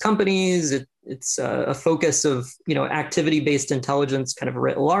of these companies, it's a focus of activity-based intelligence kind of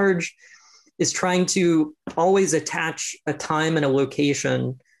writ large, is trying to always attach a time and a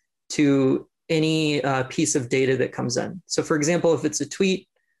location to any piece of data that comes in. So for example, if it's a tweet,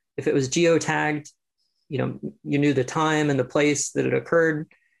 if it was geotagged, you knew the time and the place that it occurred.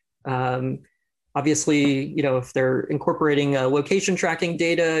 Obviously, if they're incorporating location tracking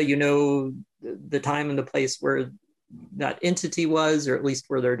data, the time and the place where that entity was, or at least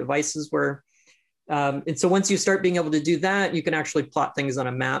where their devices were. And so once you start being able to do that, you can actually plot things on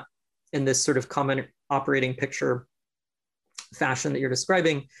a map in this sort of common operating picture fashion that you're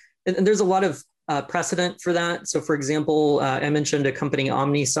describing. And there's a lot of precedent for that. So for example, I mentioned a company,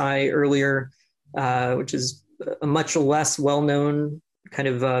 OmniSci, earlier, which is a much less well-known kind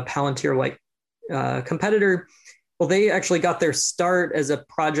of Palantir-like competitor. Well, they actually got their start as a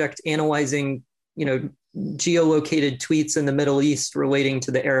project analyzing, geolocated tweets in the Middle East relating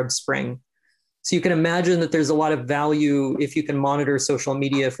to the Arab Spring. So you can imagine that there's a lot of value if you can monitor social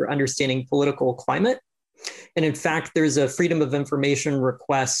media for understanding political climate. And in fact, there's a Freedom of Information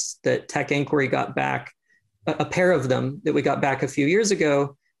request that Tech Inquiry got back, a pair of them that we got back a few years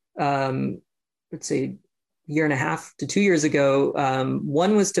ago, let's say a year and a half to 2 years ago.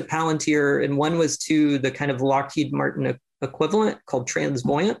 One was to Palantir and one was to the kind of Lockheed Martin equivalent called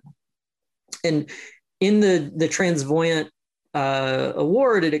Transvoyant. And in the Transvoyant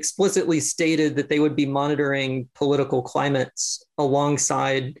award, it explicitly stated that they would be monitoring political climates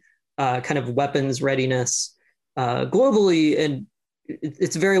alongside kind of weapons readiness globally. And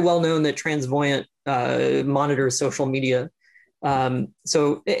it's very well known that Transvoyant monitors social media.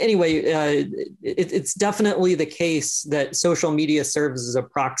 So anyway, it's definitely the case that social media serves as a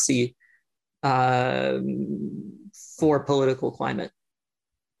proxy for political climate.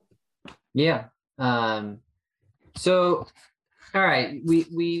 Yeah. So, all right,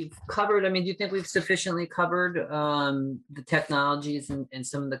 we've covered, do you think we've sufficiently covered the technologies and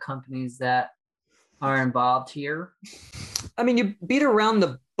some of the companies that are involved here? You beat around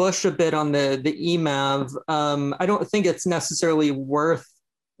the bush a bit on the EMAV. I don't think it's necessarily worth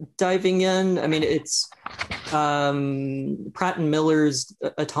diving in. It's Pratt and Miller's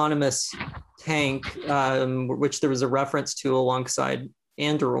autonomous tank, which there was a reference to alongside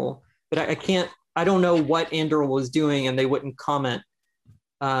Anduril, but I don't know what Anduril was doing, and they wouldn't comment.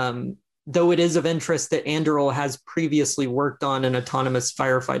 Though it is of interest that Anduril has previously worked on an autonomous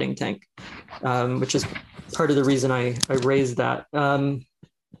firefighting tank, which is part of the reason I raised that. I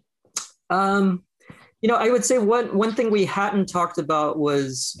would say one thing we hadn't talked about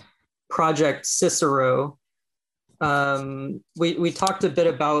was Project Cicero. We talked a bit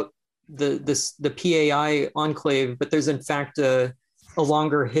about the PAI enclave, but there's in fact a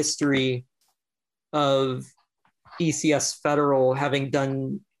longer history of ECS Federal having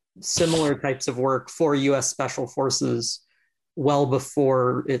done similar types of work for U.S. Special Forces well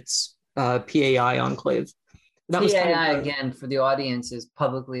before its PAI enclave. That PAI, again, for the audience, is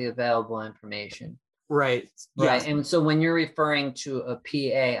publicly available information. Right. Right. Yes. And so when you're referring to a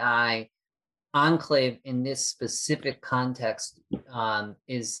PAI enclave in this specific context,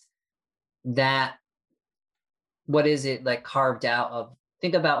 is that, what is it like carved out of?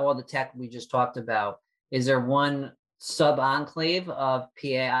 Think about all the tech we just talked about. Is there one sub-enclave of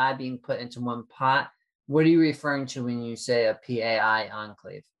PAI being put into one pot? What are you referring to when you say a PAI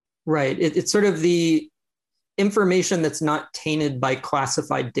enclave? Right. It's sort of the information that's not tainted by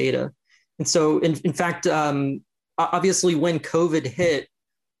classified data. And so, in fact, obviously, when COVID hit,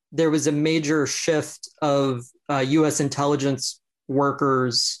 there was a major shift of U.S. intelligence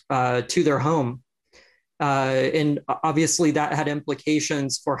workers to their home. And obviously, that had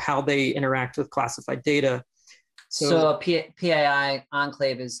implications for how they interact with classified data. So a PAI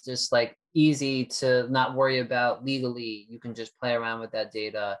enclave is just like easy to not worry about legally. You can just play around with that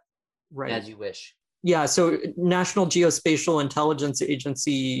data as you wish. Yeah. So National Geospatial Intelligence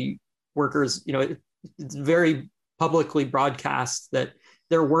Agency workers, it's very publicly broadcast that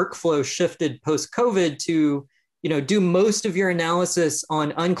their workflow shifted post-COVID to, do most of your analysis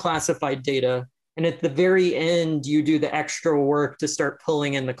on unclassified data. And at the very end, you do the extra work to start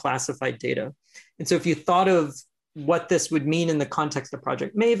pulling in the classified data. And so if you thought of what this would mean in the context of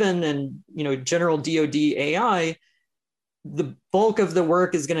Project Maven and, general DoD AI, the bulk of the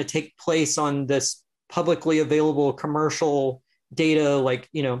work is going to take place on this publicly available commercial data, like,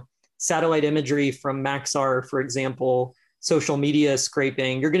 satellite imagery from Maxar, for example, social media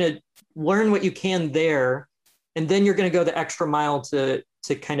scraping. You're going to learn what you can there, and then you're going to go the extra mile to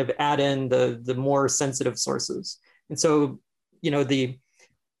kind of add in the more sensitive sources. And so,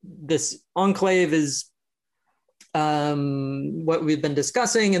 this enclave is what we've been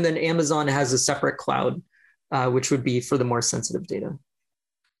discussing, and then Amazon has a separate cloud, which would be for the more sensitive data.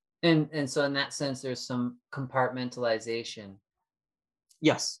 And so in that sense, there's some compartmentalization.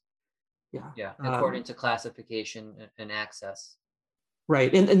 Yes. Yeah. According to classification and access.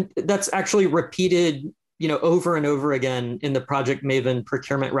 Right. And that's actually repeated, over and over again in the Project Maven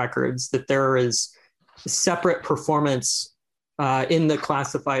procurement records, that there is separate performance in the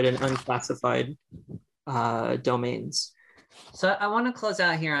classified and unclassified domains. So I want to close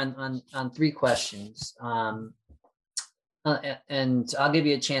out here on three questions. And I'll give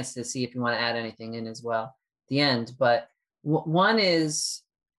you a chance to see if you want to add anything in as well at the end. But one is,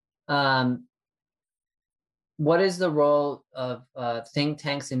 what is the role of think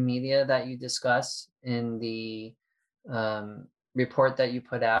tanks and media that you discuss in the report that you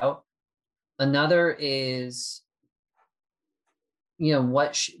put out? Another is,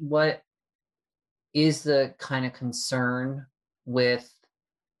 what is the kind of concern with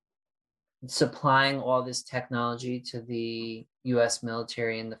supplying all this technology to the US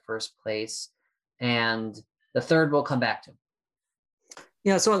military in the first place? And the third we'll come back to.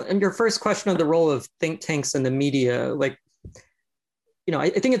 Yeah, so in your first question on the role of think tanks and the media, I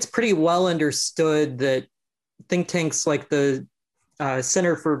think it's pretty well understood that think tanks like the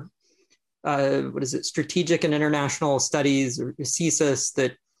Center for Strategic and International Studies, or CSIS,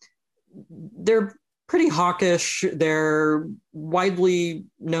 that they're pretty hawkish. They're widely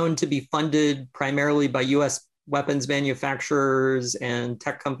known to be funded primarily by US weapons manufacturers and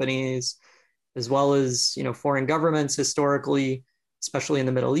tech companies, as well as, foreign governments historically, especially in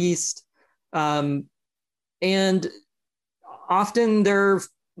the Middle East. And often their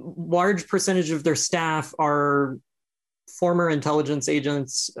large percentage of their staff are former intelligence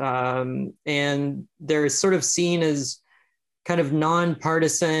agents, and they're sort of seen as kind of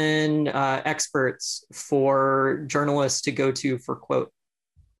nonpartisan experts for journalists to go to for quote.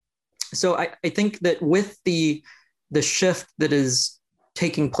 So I think that with the shift that is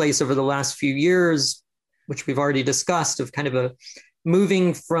taking place over the last few years, which we've already discussed, of kind of a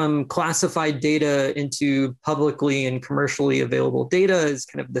moving from classified data into publicly and commercially available data is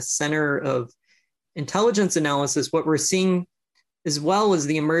kind of the center of intelligence analysis, what we're seeing as well as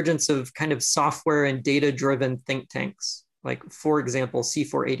the emergence of kind of software and data-driven think tanks, like, for example,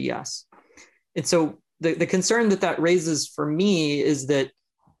 C4ADS. And so the concern that raises for me is that,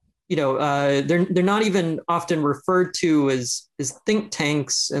 they're not even often referred to as think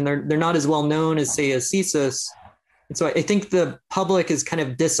tanks, and they're not as well known as, say, a CSIS. And so I think the public is kind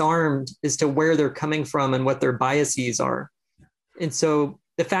of disarmed as to where they're coming from and what their biases are. And so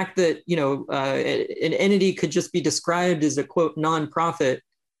the fact that, an entity could just be described as a, quote, nonprofit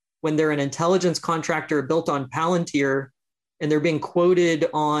when they're an intelligence contractor built on Palantir and they're being quoted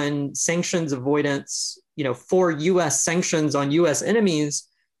on sanctions avoidance, for US sanctions on US enemies,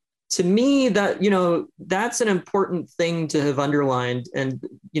 to me, that, that's an important thing to have underlined. And,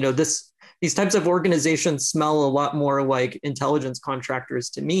 these types of organizations smell a lot more like intelligence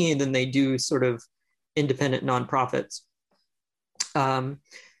contractors to me than they do sort of independent nonprofits.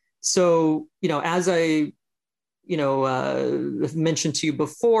 So, as I, mentioned to you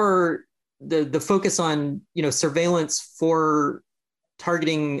before, the focus on, surveillance for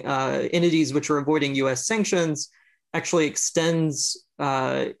targeting entities which are avoiding US sanctions actually extends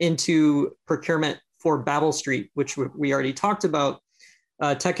into procurement for Babel Street, which we already talked about.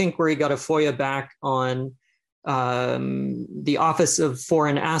 Tech Inquiry got a FOIA back on the Office of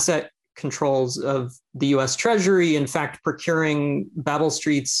Foreign Asset Controls of the US Treasury, in fact, procuring Babel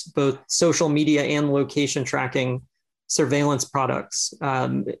Street's both social media and location tracking surveillance products.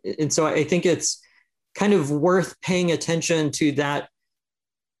 And so I think it's kind of worth paying attention to that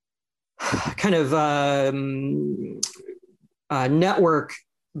kind of network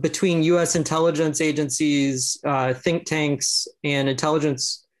between US intelligence agencies, think tanks, and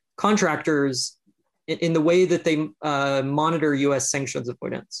intelligence contractors in the way that they monitor US sanctions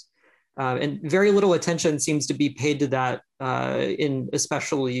avoidance. And very little attention seems to be paid to that in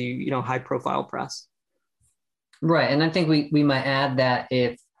especially, high profile press. Right. And I think we might add that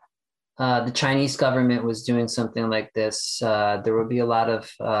if the Chinese government was doing something like this, there would be a lot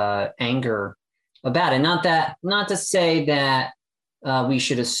of anger about it. Not to say that we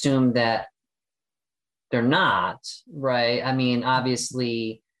should assume that they're not, right? I mean,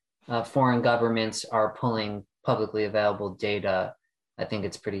 obviously, foreign governments are pulling publicly available data. I think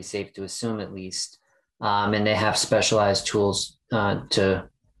it's pretty safe to assume, at least. And they have specialized tools to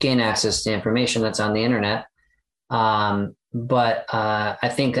gain access to information that's on the internet. But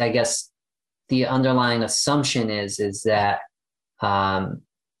I guess the underlying assumption is that the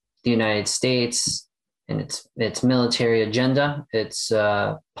United States and its military agenda, its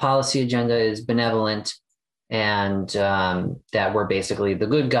policy agenda is benevolent, and that we're basically the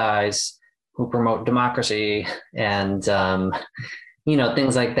good guys who promote democracy and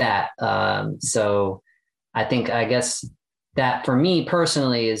things like that. So I guess that for me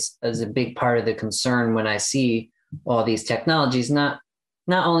personally is a big part of the concern when I see all these technologies. Not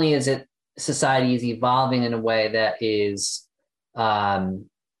only is it society is evolving in a way that is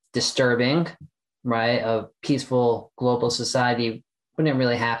disturbing right, of peaceful global society, wouldn't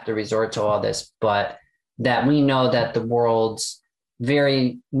really have to resort to all this, but that we know that the world's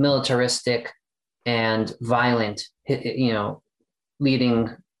very militaristic and violent, leading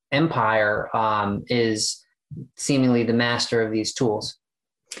empire is seemingly the master of these tools.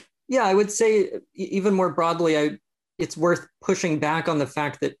 Yeah, I would say even more broadly, it's worth pushing back on the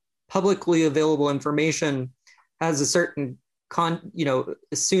fact that publicly available information has a certain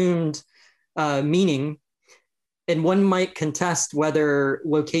assumed meaning, and one might contest whether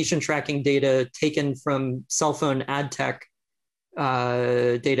location tracking data taken from cell phone ad tech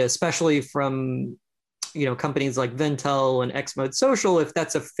data, especially from companies like Vintel and Xmode Social, if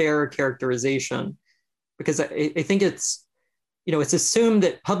that's a fair characterization, because I think it's assumed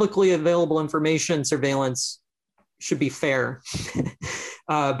that publicly available information surveillance should be fair.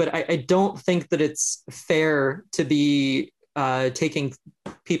 But I don't think that it's fair to be taking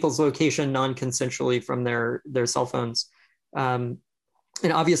people's location non-consensually from their cell phones. And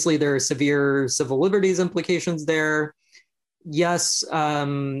obviously there are severe civil liberties implications there. Yes,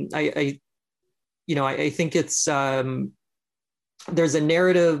 I think it's there's a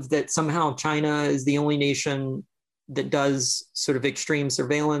narrative that somehow China is the only nation that does sort of extreme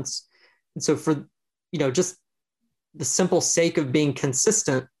surveillance. And so for, just the simple sake of being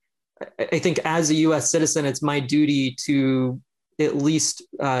consistent, I think as a US citizen, it's my duty to at least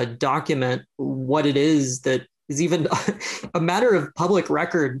document what it is that is even a matter of public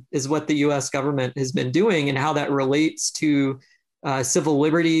record, is what the US government has been doing and how that relates to civil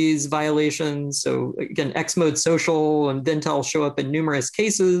liberties violations. So again, Xmode Social and Vintel show up in numerous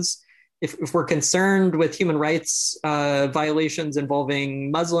cases. If we're concerned with human rights violations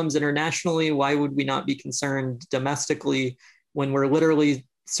involving Muslims internationally, why would we not be concerned domestically when we're literally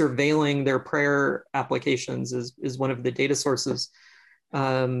surveilling their prayer applications is one of the data sources.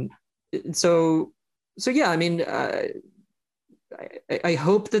 So yeah, I mean, I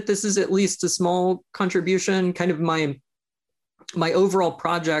hope that this is at least a small contribution. Kind of my overall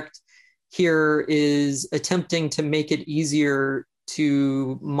project here is attempting to make it easier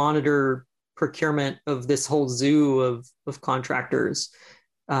to monitor procurement of this whole zoo of contractors,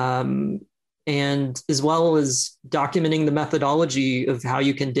 and as well as documenting the methodology of how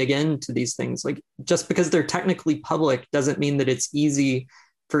you can dig into these things. Like, just because they're technically public doesn't mean that it's easy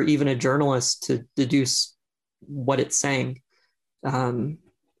for even a journalist to deduce what it's saying.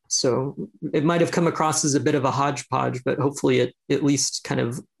 So it might have come across as a bit of a hodgepodge, but hopefully it at least kind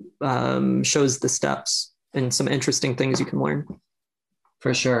of shows the steps and some interesting things you can learn.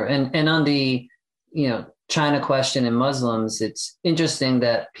 For sure. And on the, China question and Muslims, it's interesting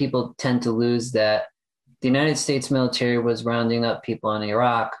that people tend to lose that the United States military was rounding up people in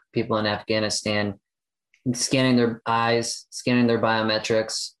Iraq, people in Afghanistan, scanning their eyes, scanning their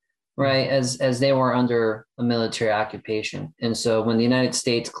biometrics, right, as they were under a military occupation. And so when the United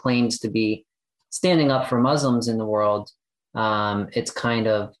States claims to be standing up for Muslims in the world, it's kind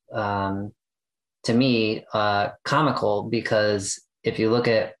of, to me, comical, because if you look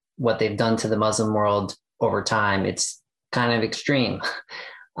at what they've done to the Muslim world over time, it's kind of extreme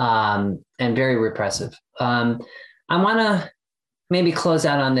and very repressive. I want to maybe close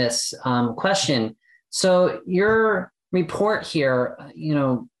out on this question. So your report here,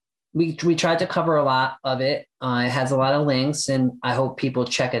 we tried to cover a lot of it. It has a lot of links, and I hope people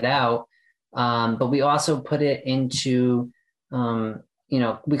check it out. But we also put it into,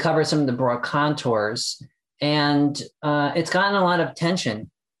 we cover some of the broad contours, and it's gotten a lot of attention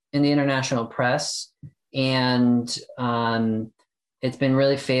in the international press, and it's been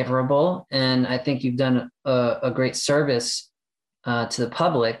really favorable. And I think you've done a great service to the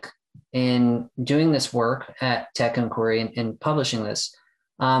public in doing this work at Tech Inquiry and publishing this.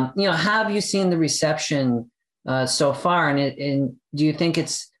 How have you seen the reception so far? And do you think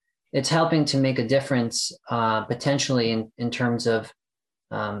it's helping to make a difference potentially in terms of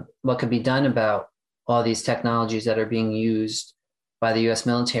what could be done about all these technologies that are being used by the U.S.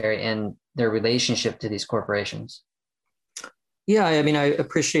 military and their relationship to these corporations? Yeah, I mean, I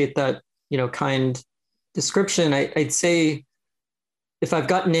appreciate that, kind description. I'd say if I've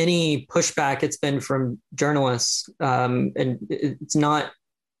gotten any pushback, it's been from journalists. And it's not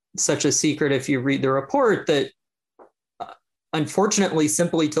such a secret if you read the report that unfortunately,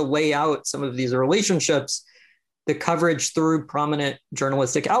 simply to lay out some of these relationships, the coverage through prominent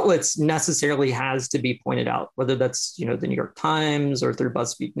journalistic outlets necessarily has to be pointed out, whether that's, the New York Times or through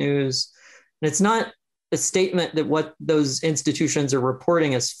BuzzFeed News. And it's not a statement that what those institutions are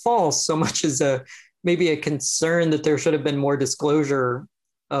reporting is false, so much as maybe a concern that there should have been more disclosure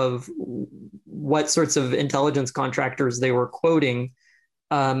of what sorts of intelligence contractors they were quoting.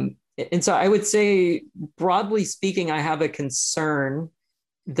 And so I would say, broadly speaking, I have a concern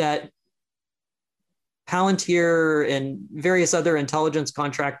that Palantir and various other intelligence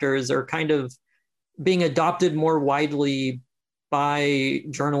contractors are kind of being adopted more widely by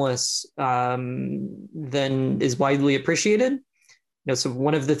journalists than is widely appreciated. So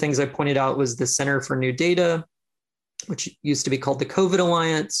one of the things I pointed out was the Center for New Data, which used to be called the COVID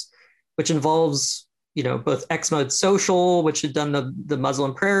Alliance, which involves both Xmode Social, which had done the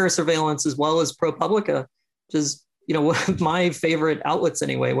Muslim prayer surveillance, as well as ProPublica, which is one of my favorite outlets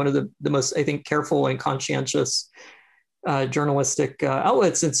anyway, one of the most, I think, careful and conscientious journalistic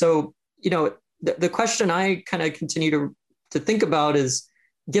outlets. And so, the question I kind of continue to think about is,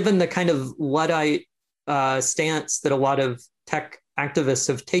 given the kind of Luddite stance that a lot of tech activists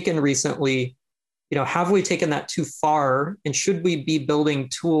have taken recently, have we taken that too far? And should we be building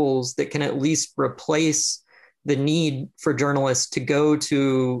tools that can at least replace the need for journalists to go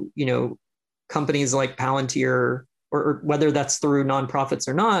to, companies like Palantir, or whether that's through nonprofits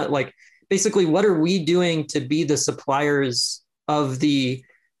or not? Like, basically, what are we doing to be the suppliers of the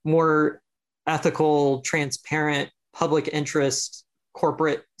more ethical, transparent, public interest,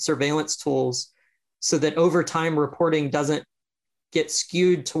 corporate surveillance tools, so that over time reporting doesn't get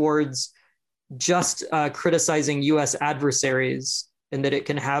skewed towards just criticizing U.S. adversaries, and that it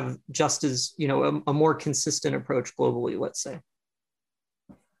can have just as, a more consistent approach globally, let's say.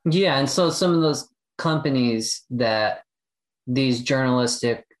 Yeah, and so some of those companies that these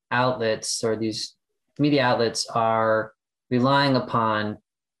journalistic outlets or these media outlets are relying upon,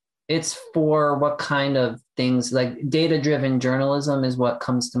 it's for what kind of things? Like data-driven journalism is what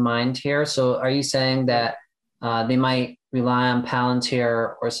comes to mind here. So are you saying that they might rely on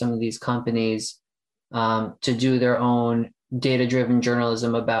Palantir or some of these companies to do their own data-driven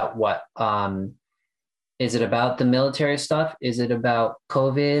journalism about what? Is it about the military stuff? Is it about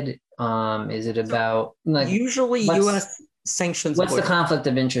COVID? Is it about usually U.S. sanctions? What's the conflict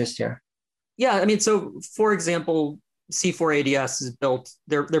of interest here? Yeah, I mean, so for example, C4ADS is built,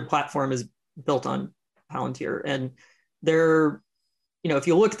 their platform is built on Palantir, and they're, if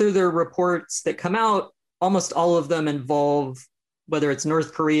you look through their reports that come out, almost all of them involve, whether it's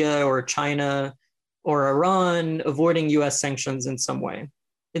North Korea or China or Iran, avoiding US sanctions in some way.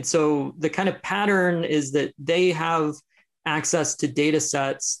 And so the kind of pattern is that they have access to data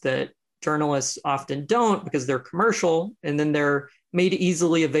sets that journalists often don't because they're commercial, and then they're made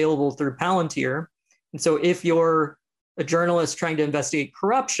easily available through Palantir. And so if you're a journalist trying to investigate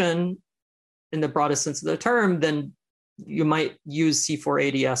corruption in the broadest sense of the term, then you might use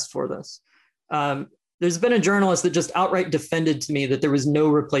C4ADS for this. There's been a journalist that just outright defended to me that there was no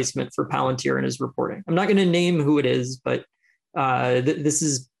replacement for Palantir in his reporting. I'm not going to name who it is, but this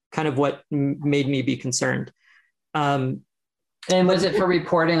is kind of what made me be concerned. And was it for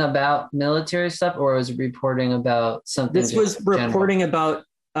reporting about military stuff, or was it reporting about something? This was reporting about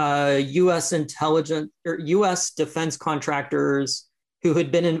U.S. intelligence or U.S. defense contractors who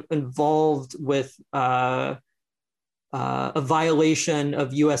had been involved with a violation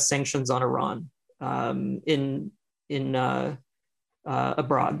of U.S. sanctions on Iran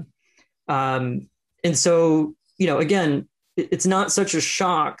abroad. And so, again, it's not such a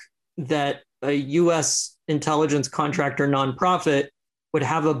shock that a U.S. intelligence contractor nonprofit would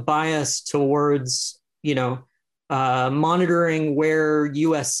have a bias towards, monitoring where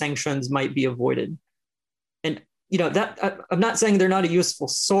U.S. sanctions might be avoided. And, that I'm not saying they're not a useful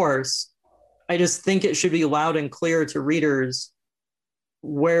source. I just think it should be loud and clear to readers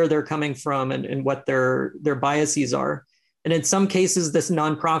where they're coming from and what their biases are. And in some cases, this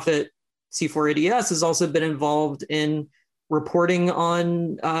nonprofit C4ADS has also been involved in reporting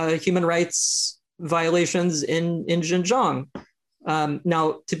on human rights violations in Xinjiang.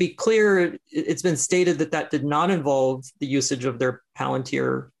 Now, to be clear, it's been stated that did not involve the usage of their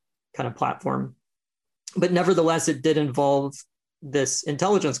Palantir kind of platform. But nevertheless, it did involve this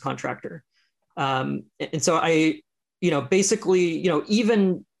intelligence contractor. And so I, basically,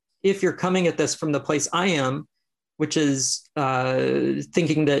 even if you're coming at this from the place I am, which is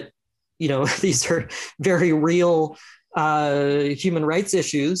thinking that, these are very real human rights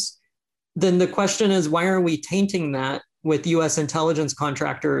issues, then the question is, why are we tainting that with U.S. intelligence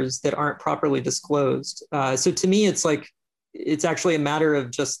contractors that aren't properly disclosed? So to me, it's actually a matter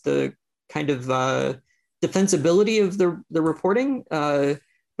of just the kind of defensibility of the reporting.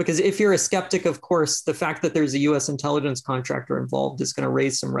 Because if you're a skeptic, of course, the fact that there's a U.S. intelligence contractor involved is going to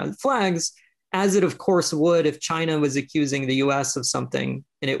raise some red flags, as it, of course, would if China was accusing the U.S. of something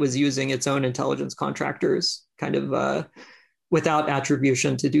and it was using its own intelligence contractors kind of without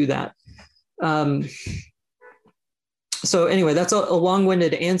attribution to do that. So anyway, that's a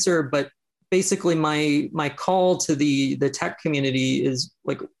long-winded answer, but basically my call to the tech community is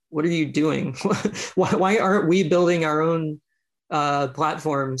like, what are you doing? Why aren't we building our own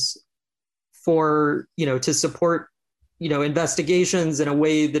platforms for, to support, investigations in a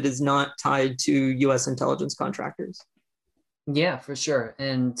way that is not tied to US intelligence contractors? Yeah, for sure.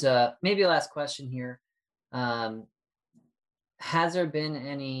 And maybe last question here. Um, has there been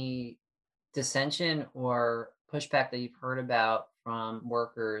any dissension or pushback that you've heard about from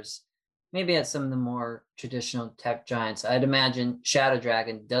workers, maybe at some of the more traditional tech giants? I'd imagine Shadow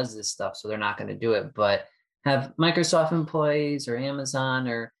Dragon does this stuff, so they're not going to do it. But have Microsoft employees or Amazon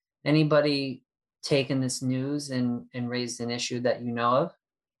or anybody taken this news and raised an issue that you know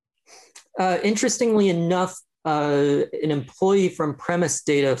of? Interestingly enough, an employee from Premise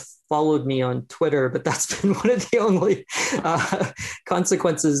Data followed me on Twitter, but that's been one of the only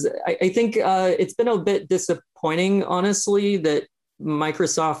consequences. I think it's been a bit disappointing, honestly, that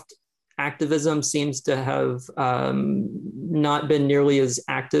Microsoft activism seems to have not been nearly as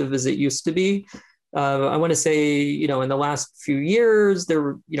active as it used to be. I want to say, in the last few years, there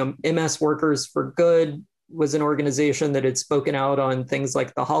were, MS Workers for Good was an organization that had spoken out on things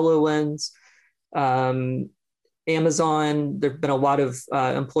like the HoloLens. Amazon, there have been a lot of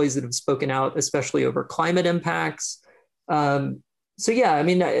employees that have spoken out, especially over climate impacts. So yeah, I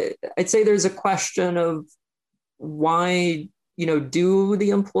mean, I'd say there's a question of why, do the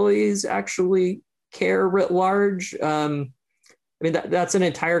employees actually care writ large? I mean, that's an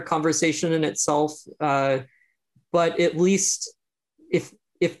entire conversation in itself. But at least if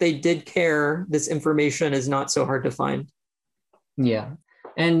they did care, this information is not so hard to find. Yeah.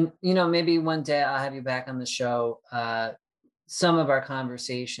 And, maybe one day I'll have you back on the show. Some of our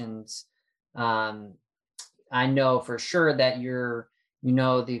conversations, I know for sure that you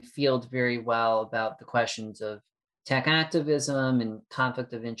know the field very well about the questions of tech activism and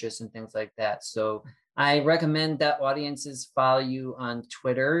conflict of interest and things like that. So I recommend that audiences follow you on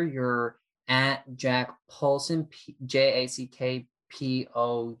Twitter. You're at Jack Poulson, JackPoulson.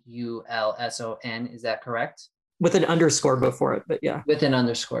 Is that correct? With an underscore before it, but yeah. With an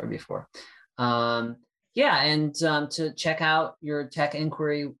underscore before. Yeah, and to check out your Tech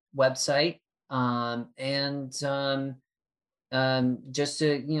Inquiry website, and just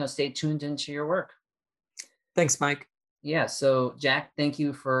to stay tuned into your work. Thanks, Mike. Yeah, so Jack, thank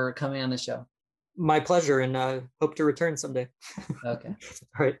you for coming on the show. My pleasure, and hope to return someday. Okay.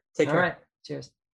 All right, take care. All right, cheers.